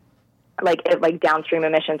through, like downstream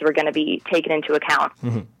emissions were going to be taken into account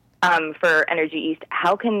for Energy East,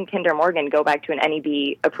 how can Kinder Morgan go back to an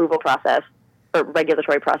NEB approval process or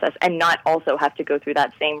regulatory process and not also have to go through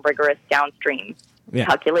that same rigorous downstream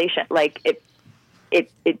calculation? Like,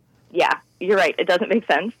 yeah, you're right. It doesn't make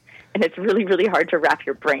sense, and it's really, really hard to wrap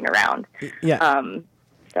your brain around. Yeah.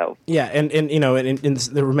 And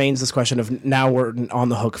there remains this question of now we're on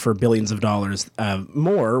the hook for billions of dollars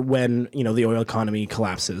more when the oil economy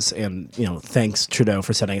collapses, and thanks Trudeau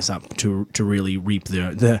for setting us up to really reap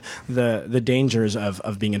the dangers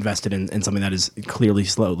of being invested in something that is clearly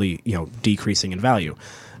slowly decreasing in value.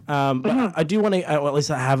 But I do want to at least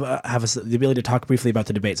have the ability to talk briefly about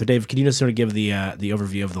the debate. So, Dave, can you just sort of give the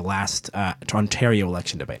overview of the last Ontario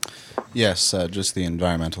election debate? Yes, just the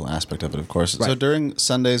environmental aspect of it, of course. Right. So during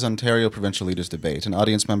Sunday's Ontario Provincial Leaders Debate, an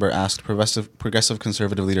audience member asked Progressive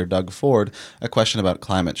Conservative leader Doug Ford a question about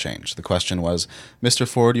climate change. The question was, Mr.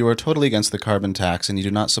 Ford, you are totally against the carbon tax and you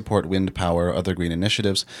do not support wind power or other green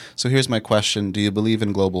initiatives. So here's my question. Do you believe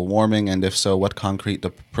in global warming? And if so, what concrete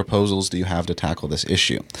proposals do you have to tackle this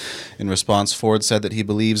issue? In response, Ford said that he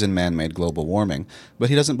believes in man-made global warming, but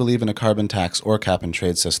he doesn't believe in a carbon tax or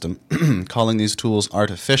cap-and-trade system, calling these tools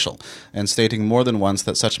artificial, and stating more than once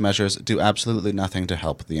that such measures do absolutely nothing to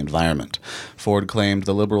help the environment. Ford claimed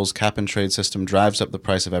the Liberals' cap-and-trade system drives up the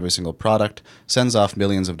price of every single product, sends off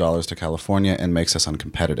millions of dollars to California, and makes us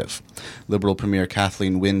uncompetitive. Liberal Premier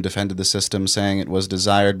Kathleen Wynne defended the system, saying it was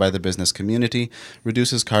desired by the business community,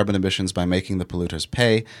 reduces carbon emissions by making the polluters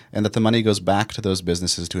pay, and that the money goes back to those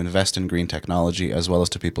businesses to invest in green technology as well as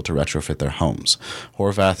to people to retrofit their homes.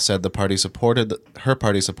 Horvath said her party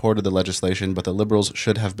supported the legislation, but the Liberals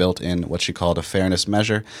should have built in what she called a fairness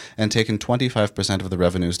measure and taken 25% of the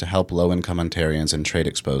revenues to help low-income Ontarians in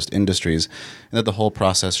trade-exposed industries, and that the whole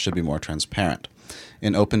process should be more transparent.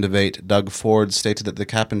 In open debate, Doug Ford stated that the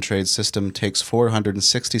cap-and-trade system takes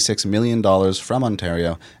 $466 million from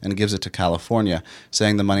Ontario and gives it to California,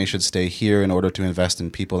 saying the money should stay here in order to invest in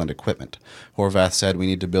people and equipment. Horvath said we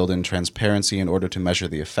need to build in transparency in order to measure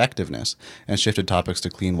the effectiveness, and shifted topics to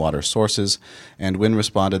clean water sources. And Wynne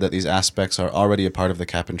responded that these aspects are already a part of the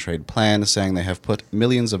cap-and-trade plan, saying they have put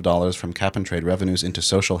millions of dollars from cap-and-trade revenues into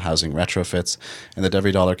social housing retrofits, and that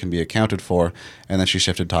every dollar can be accounted for, and then she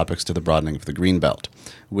shifted topics to the broadening of the Greenbelt.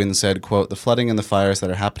 Wynne said, quote, the flooding and the fires that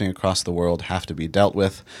are happening across the world have to be dealt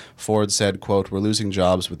with. Ford said, quote, we're losing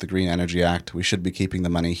jobs with the Green Energy Act. We should be keeping the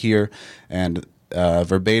money here. And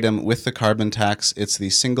verbatim, with the carbon tax, it's the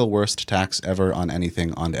single worst tax ever on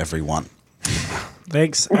anything on everyone.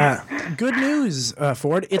 Thanks. Good news,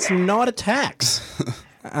 Ford. It's not a tax.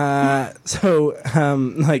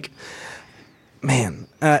 Man,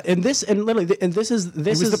 this is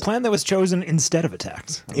the plan that was chosen instead of a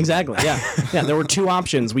tax. Exactly. Yeah, yeah. There were two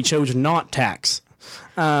options. We chose not tax.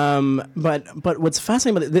 But what's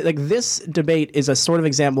fascinating about this debate is a sort of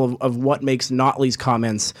example of what makes Notley's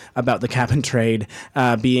comments about the cap and trade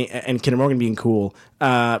being and Kinder Morgan being cool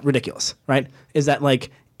ridiculous. Right? Is that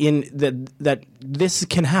that this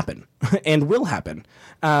can happen and will happen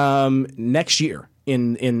next year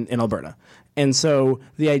in Alberta, and so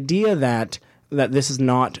the idea that this is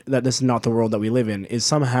not the world that we live in is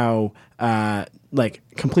somehow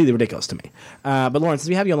completely ridiculous to me. But Lawrence, as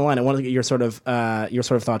we have you on the line, I want to get your sort of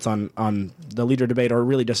thoughts on the leader debate, or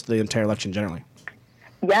really just the entire election generally.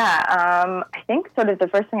 Yeah, I think sort of the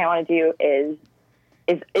first thing I want to do is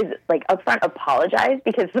upfront apologize,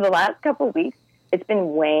 because for the last couple of weeks it's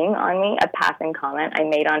been weighing on me a passing comment I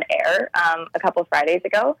made on air a couple of Fridays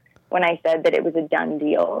ago when I said that it was a done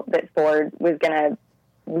deal that Ford was going to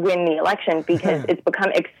win the election, because it's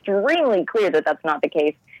become extremely clear that that's not the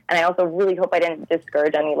case. And I also really hope I didn't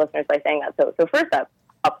discourage any listeners by saying that. So first up,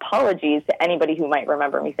 apologies to anybody who might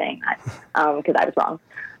remember me saying that, because I was wrong.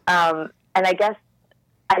 And I guess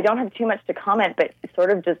I don't have too much to comment, but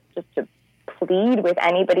sort of just to plead with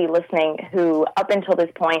anybody listening who up until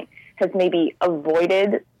this point has maybe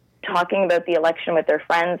avoided talking about the election with their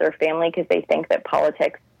friends or family because they think that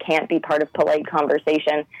politics can't be part of polite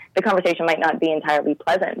conversation. The conversation might not be entirely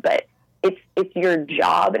pleasant, but it's your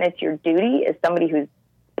job and it's your duty as somebody who's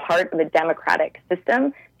part of a democratic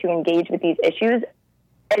system to engage with these issues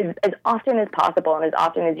as often as possible and as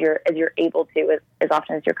often as you're able to, as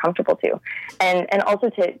often as you're comfortable to, and also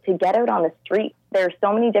to get out on the street. There are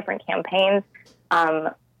so many different campaigns,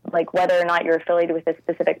 like whether or not you're affiliated with a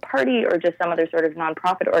specific party or just some other sort of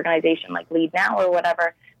nonprofit organization like Lead Now or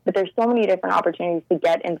whatever. But there's so many different opportunities to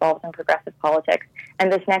get involved in progressive politics.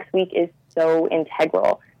 And this next week is so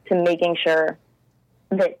integral to making sure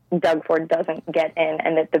that Doug Ford doesn't get in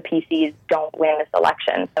and that the PCs don't win this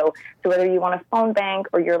election. So whether you want a phone bank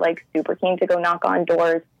or you're super keen to go knock on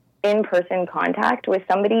doors, in-person contact with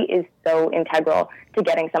somebody is so integral to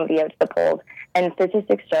getting somebody out to the polls. And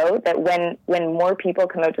statistics show that when more people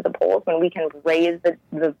come out to the polls, when we can raise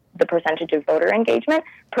the percentage of voter engagement,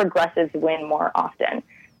 progressives win more often.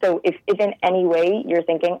 So if in any way you're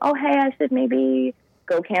thinking, oh, hey, I should maybe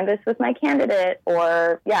go canvass with my candidate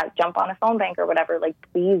or, jump on a phone bank or whatever,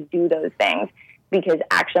 please do those things, because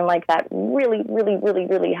action like that really, really, really,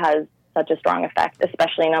 really has such a strong effect,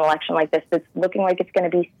 especially in an election like this that's looking like it's going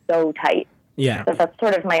to be so tight. Yeah. So that's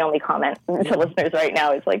sort of my only comment to listeners right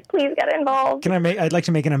now is please get involved. I'd like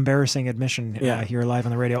to make an embarrassing admission here live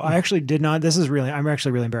on the radio. I actually did not, I'm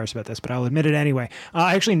actually really embarrassed about this, but I'll admit it anyway.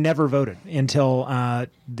 I actually never voted until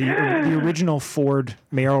the original Ford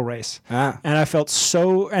mayoral race. And I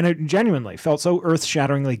I genuinely felt so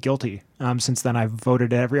earth-shatteringly guilty. Since then, I've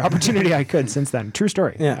voted at every opportunity I could since then. True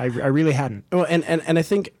story. Yeah. I really hadn't. Well, and I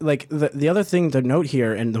think the other thing to note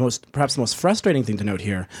here, and perhaps the most frustrating thing to note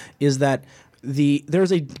here, is that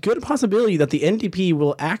there's a good possibility that the NDP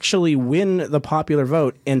will actually win the popular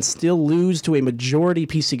vote and still lose to a majority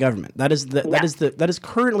PC government. That is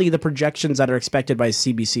currently the projections that are expected by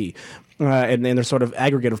CBC and their sort of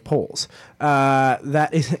aggregate of polls. That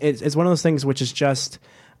is one of those things which is just.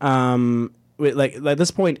 At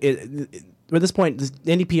this point, the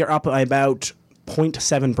NDP are up by about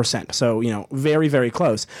 0.7%, so very, very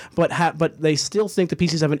close. But they still think the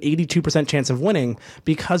PCs have an 82% chance of winning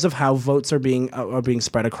because of how votes are being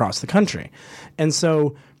spread across the country, and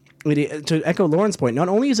so to echo Lauren's point, not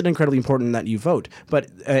only is it incredibly important that you vote, but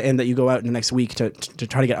and that you go out in the next week to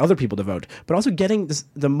try to get other people to vote, but also getting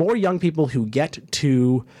the more young people who get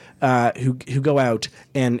to who go out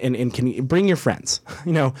and can bring your friends.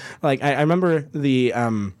 Like I remember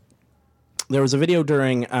there was a video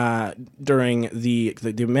during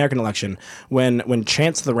the American election when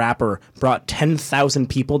Chance the Rapper brought 10,000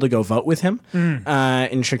 people to go vote with him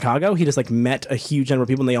in Chicago. He just like met a huge number of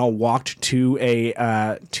people, and they all walked to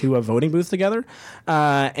a voting booth together.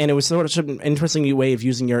 And it was sort of an interesting new way of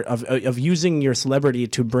using your celebrity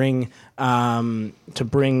to bring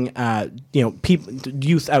people,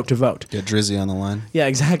 youth out to vote. Get Drizzy on the line. Yeah,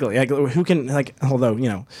 exactly. Like, who can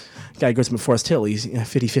although guy goes from Forest Hill, he's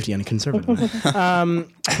 50-50 on a conservative.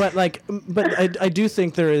 But I do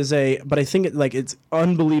think there is but I think it's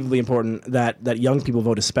unbelievably important that young people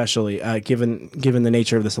vote, especially given the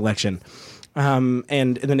nature of this election.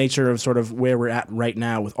 And the nature of sort of where we're at right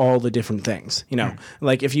now with all the different things,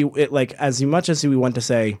 like as much as we want to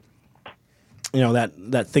say,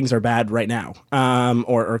 that things are bad right now,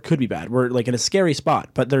 or could be bad. We're like in a scary spot,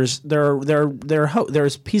 but there's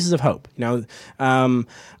pieces of hope.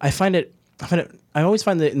 I always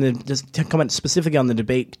find that just to comment specifically on the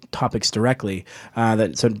debate topics directly,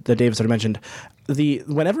 that David sort of mentioned.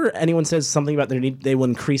 Whenever anyone says something about they will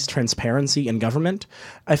increase transparency in government,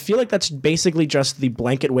 I feel like that's basically just the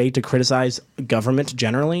blanket way to criticize government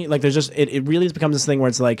generally. Like there's just it really has become this thing where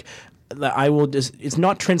it's like it's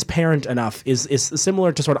not transparent enough is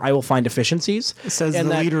similar to sort of I will find efficiencies. Says the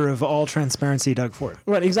leader of all transparency, Doug Ford.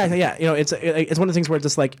 Right, exactly. Yeah, it's one of the things where it's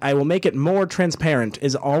just like I will make it more transparent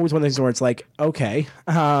is always one of the things where it's like okay,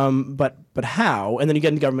 but how? And then you get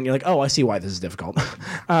into government, and you're like, oh, I see why this is difficult.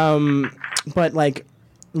 But like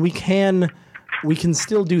we can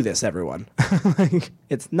still do this, everyone.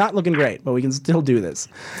 It's not looking great, but we can still do this.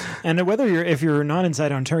 And if you're not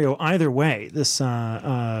inside Ontario, either way, this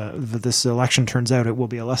election turns out, it will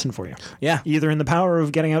be a lesson for you. Yeah. Either in the power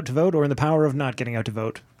of getting out to vote or in the power of not getting out to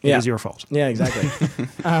vote. It is your fault. Yeah, exactly.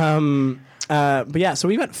 But yeah, so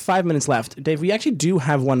we've got 5 minutes left. Dave, we actually do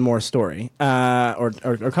have one more story, or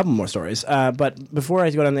a couple more stories. But before I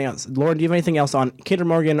go to anything else, Lauren, do you have anything else on Kinder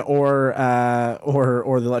Morgan or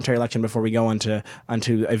the Ontario election before we go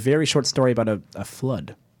onto a very short story about a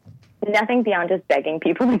flood? Nothing beyond just begging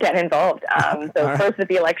people to get involved. First with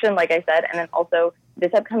the election, like I said, and then also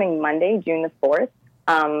this upcoming Monday, June the 4th,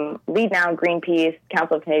 Lead Now, Greenpeace,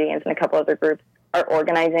 Council of Canadians, and a couple other groups are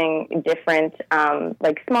organizing different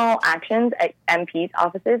small actions at MPs'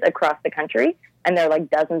 offices across the country, and there are like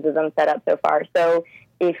dozens of them set up so far. So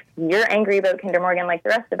if you're angry about Kinder Morgan like the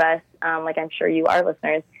rest of us, like I'm sure you are,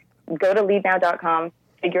 listeners, go to leadnow.com,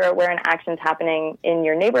 figure out where an action's happening in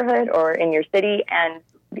your neighborhood or in your city, and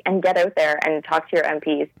get out there and talk to your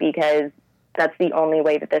MPs, because that's the only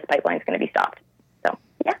way that this pipeline is going to be stopped. So,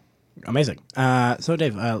 yeah. Amazing. So,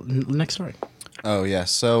 Dave, next story. Oh, yes.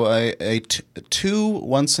 So two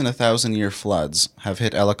once-in-a-thousand-year floods have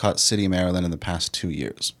hit Ellicott City, Maryland in the past 2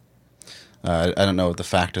 years. I don't know what the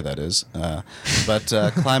factor that is, but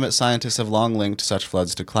climate scientists have long linked such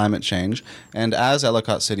floods to climate change, and as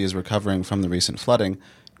Ellicott City is recovering from the recent flooding,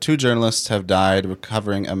 2 journalists have died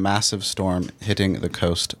recovering a massive storm hitting the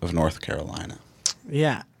coast of North Carolina.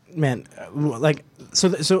 Yeah, man. So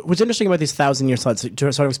what's interesting about these 1,000-year floods,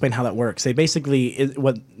 to sort of explain how that works, they basically,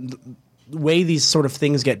 the way these sort of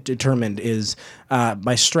things get determined is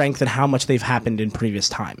by strength and how much they've happened in previous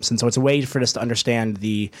times. And so it's a way for us to understand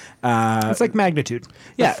the... it's like magnitude.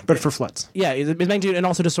 Yeah. But for floods. Yeah, it's magnitude, and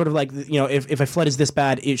also just sort of like, if a flood is this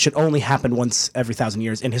bad, it should only happen once every 1,000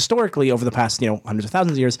 years. And historically, over the past, hundreds of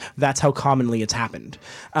thousands of years, that's how commonly it's happened.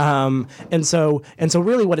 And so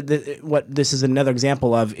really what this is another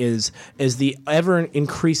example of is the ever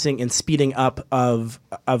increasing and speeding up of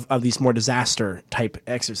these more disaster type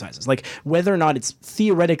exercises. Like, whether or not it's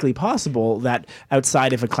theoretically possible that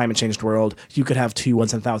outside of a climate changed world, you could have 2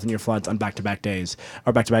 once-in-a-thousand-year floods on back-to-back days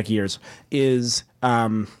or back-to-back years is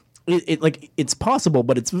it's possible,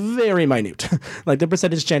 but it's very minute. Like the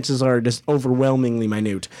percentage chances are just overwhelmingly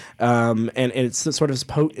minute, and it's sort of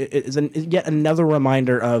yet another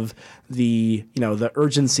reminder of the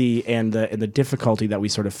urgency and the difficulty that we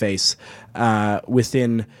sort of face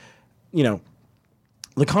within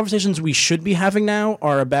the conversations we should be having now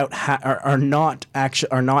are about are not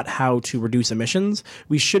how to reduce emissions.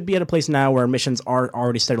 We should be at a place now where emissions are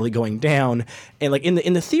already steadily going down, and like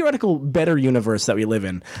in the theoretical better universe that we live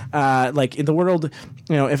in, like in the world,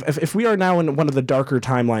 if we are now in one of the darker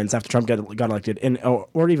timelines after Trump got elected,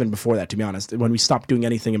 or even before that, to be honest, when we stopped doing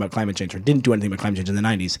anything about climate change or didn't do anything about climate change in the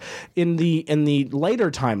 90s, in the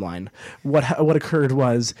later timeline, what occurred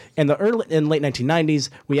was in late 1990s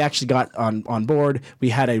we actually got on board. We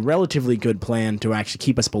had a relatively good plan to actually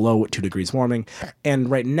keep us below 2 degrees warming. And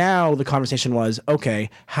right now, the conversation was, okay,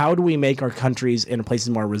 how do we make our countries and places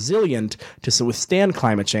more resilient to withstand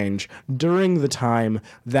climate change during the time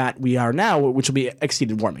that we are now, which will be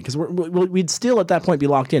exceeded warming? Because we'd still at that point be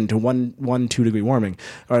locked into 1 2 degree warming,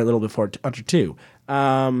 or a little before under 2.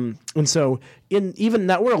 And so even in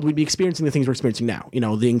that world, we'd be experiencing the things we're experiencing now,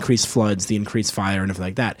 the increased floods, the increased fire, and everything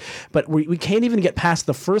like that. But we can't even get past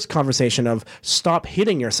the first conversation of stop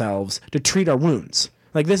hitting yourselves to treat our wounds.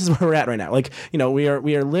 Like, this is where we're at right now. Like, we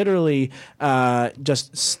are literally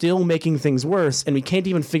just still making things worse, and we can't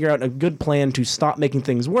even figure out a good plan to stop making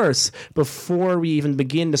things worse before we even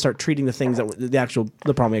begin to start treating the things that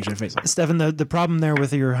the problem we actually facing. Stefan, the problem there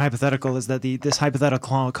with your hypothetical is that this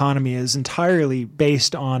hypothetical economy is entirely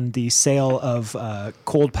based on the sale of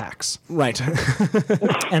cold packs. Right.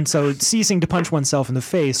 And so ceasing to punch oneself in the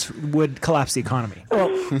face would collapse the economy. Well,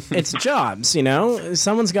 it's jobs,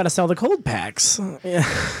 Someone's got to sell the cold packs. Yeah.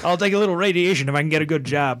 I'll take a little radiation if I can get a good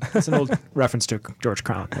job. That's an old reference to George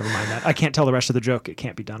Crown. Never mind that. I can't tell the rest of the joke. It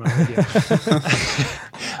can't be done on video.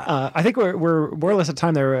 I think we're more or less at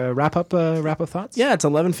time there. Wrap up thoughts. Yeah, it's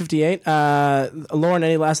 11:58. Lauren,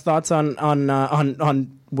 any last thoughts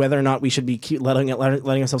on whether or not we should be letting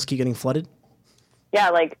ourselves keep getting flooded? Yeah,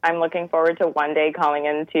 like, I'm looking forward to one day calling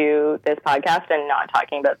into this podcast and not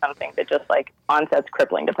talking about something that just, like, onsets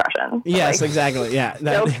crippling depression. Yes, exactly. Yeah,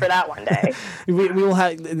 jokes for that one day.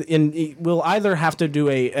 We'll either have to do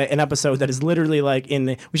an episode that is literally like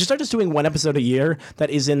we should start just doing one episode a year that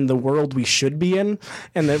is in the world we should be in,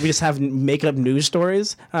 and that we just have make up news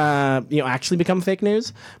stories, actually become fake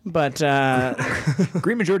news. But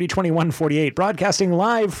Green Majority 2148 broadcasting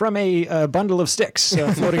live from a bundle of sticks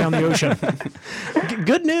floating on the ocean.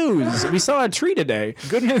 Good news! We saw a tree today.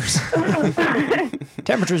 Good news.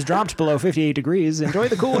 Temperatures dropped below 58 degrees. Enjoy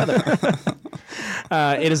the cool weather.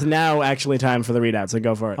 It is now actually time for the readout, so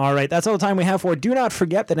go for it. All right, that's all the time we have for it. Do not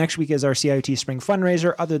forget that next week is our CIUT Spring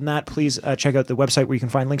Fundraiser. Other than that, please check out the website where you can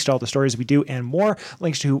find links to all the stories we do and more,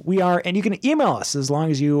 links to who we are, and you can email us as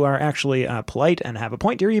long as you are actually polite and have a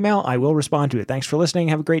point to your email. I will respond to it. Thanks for listening.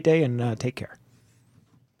 Have a great day, and take care.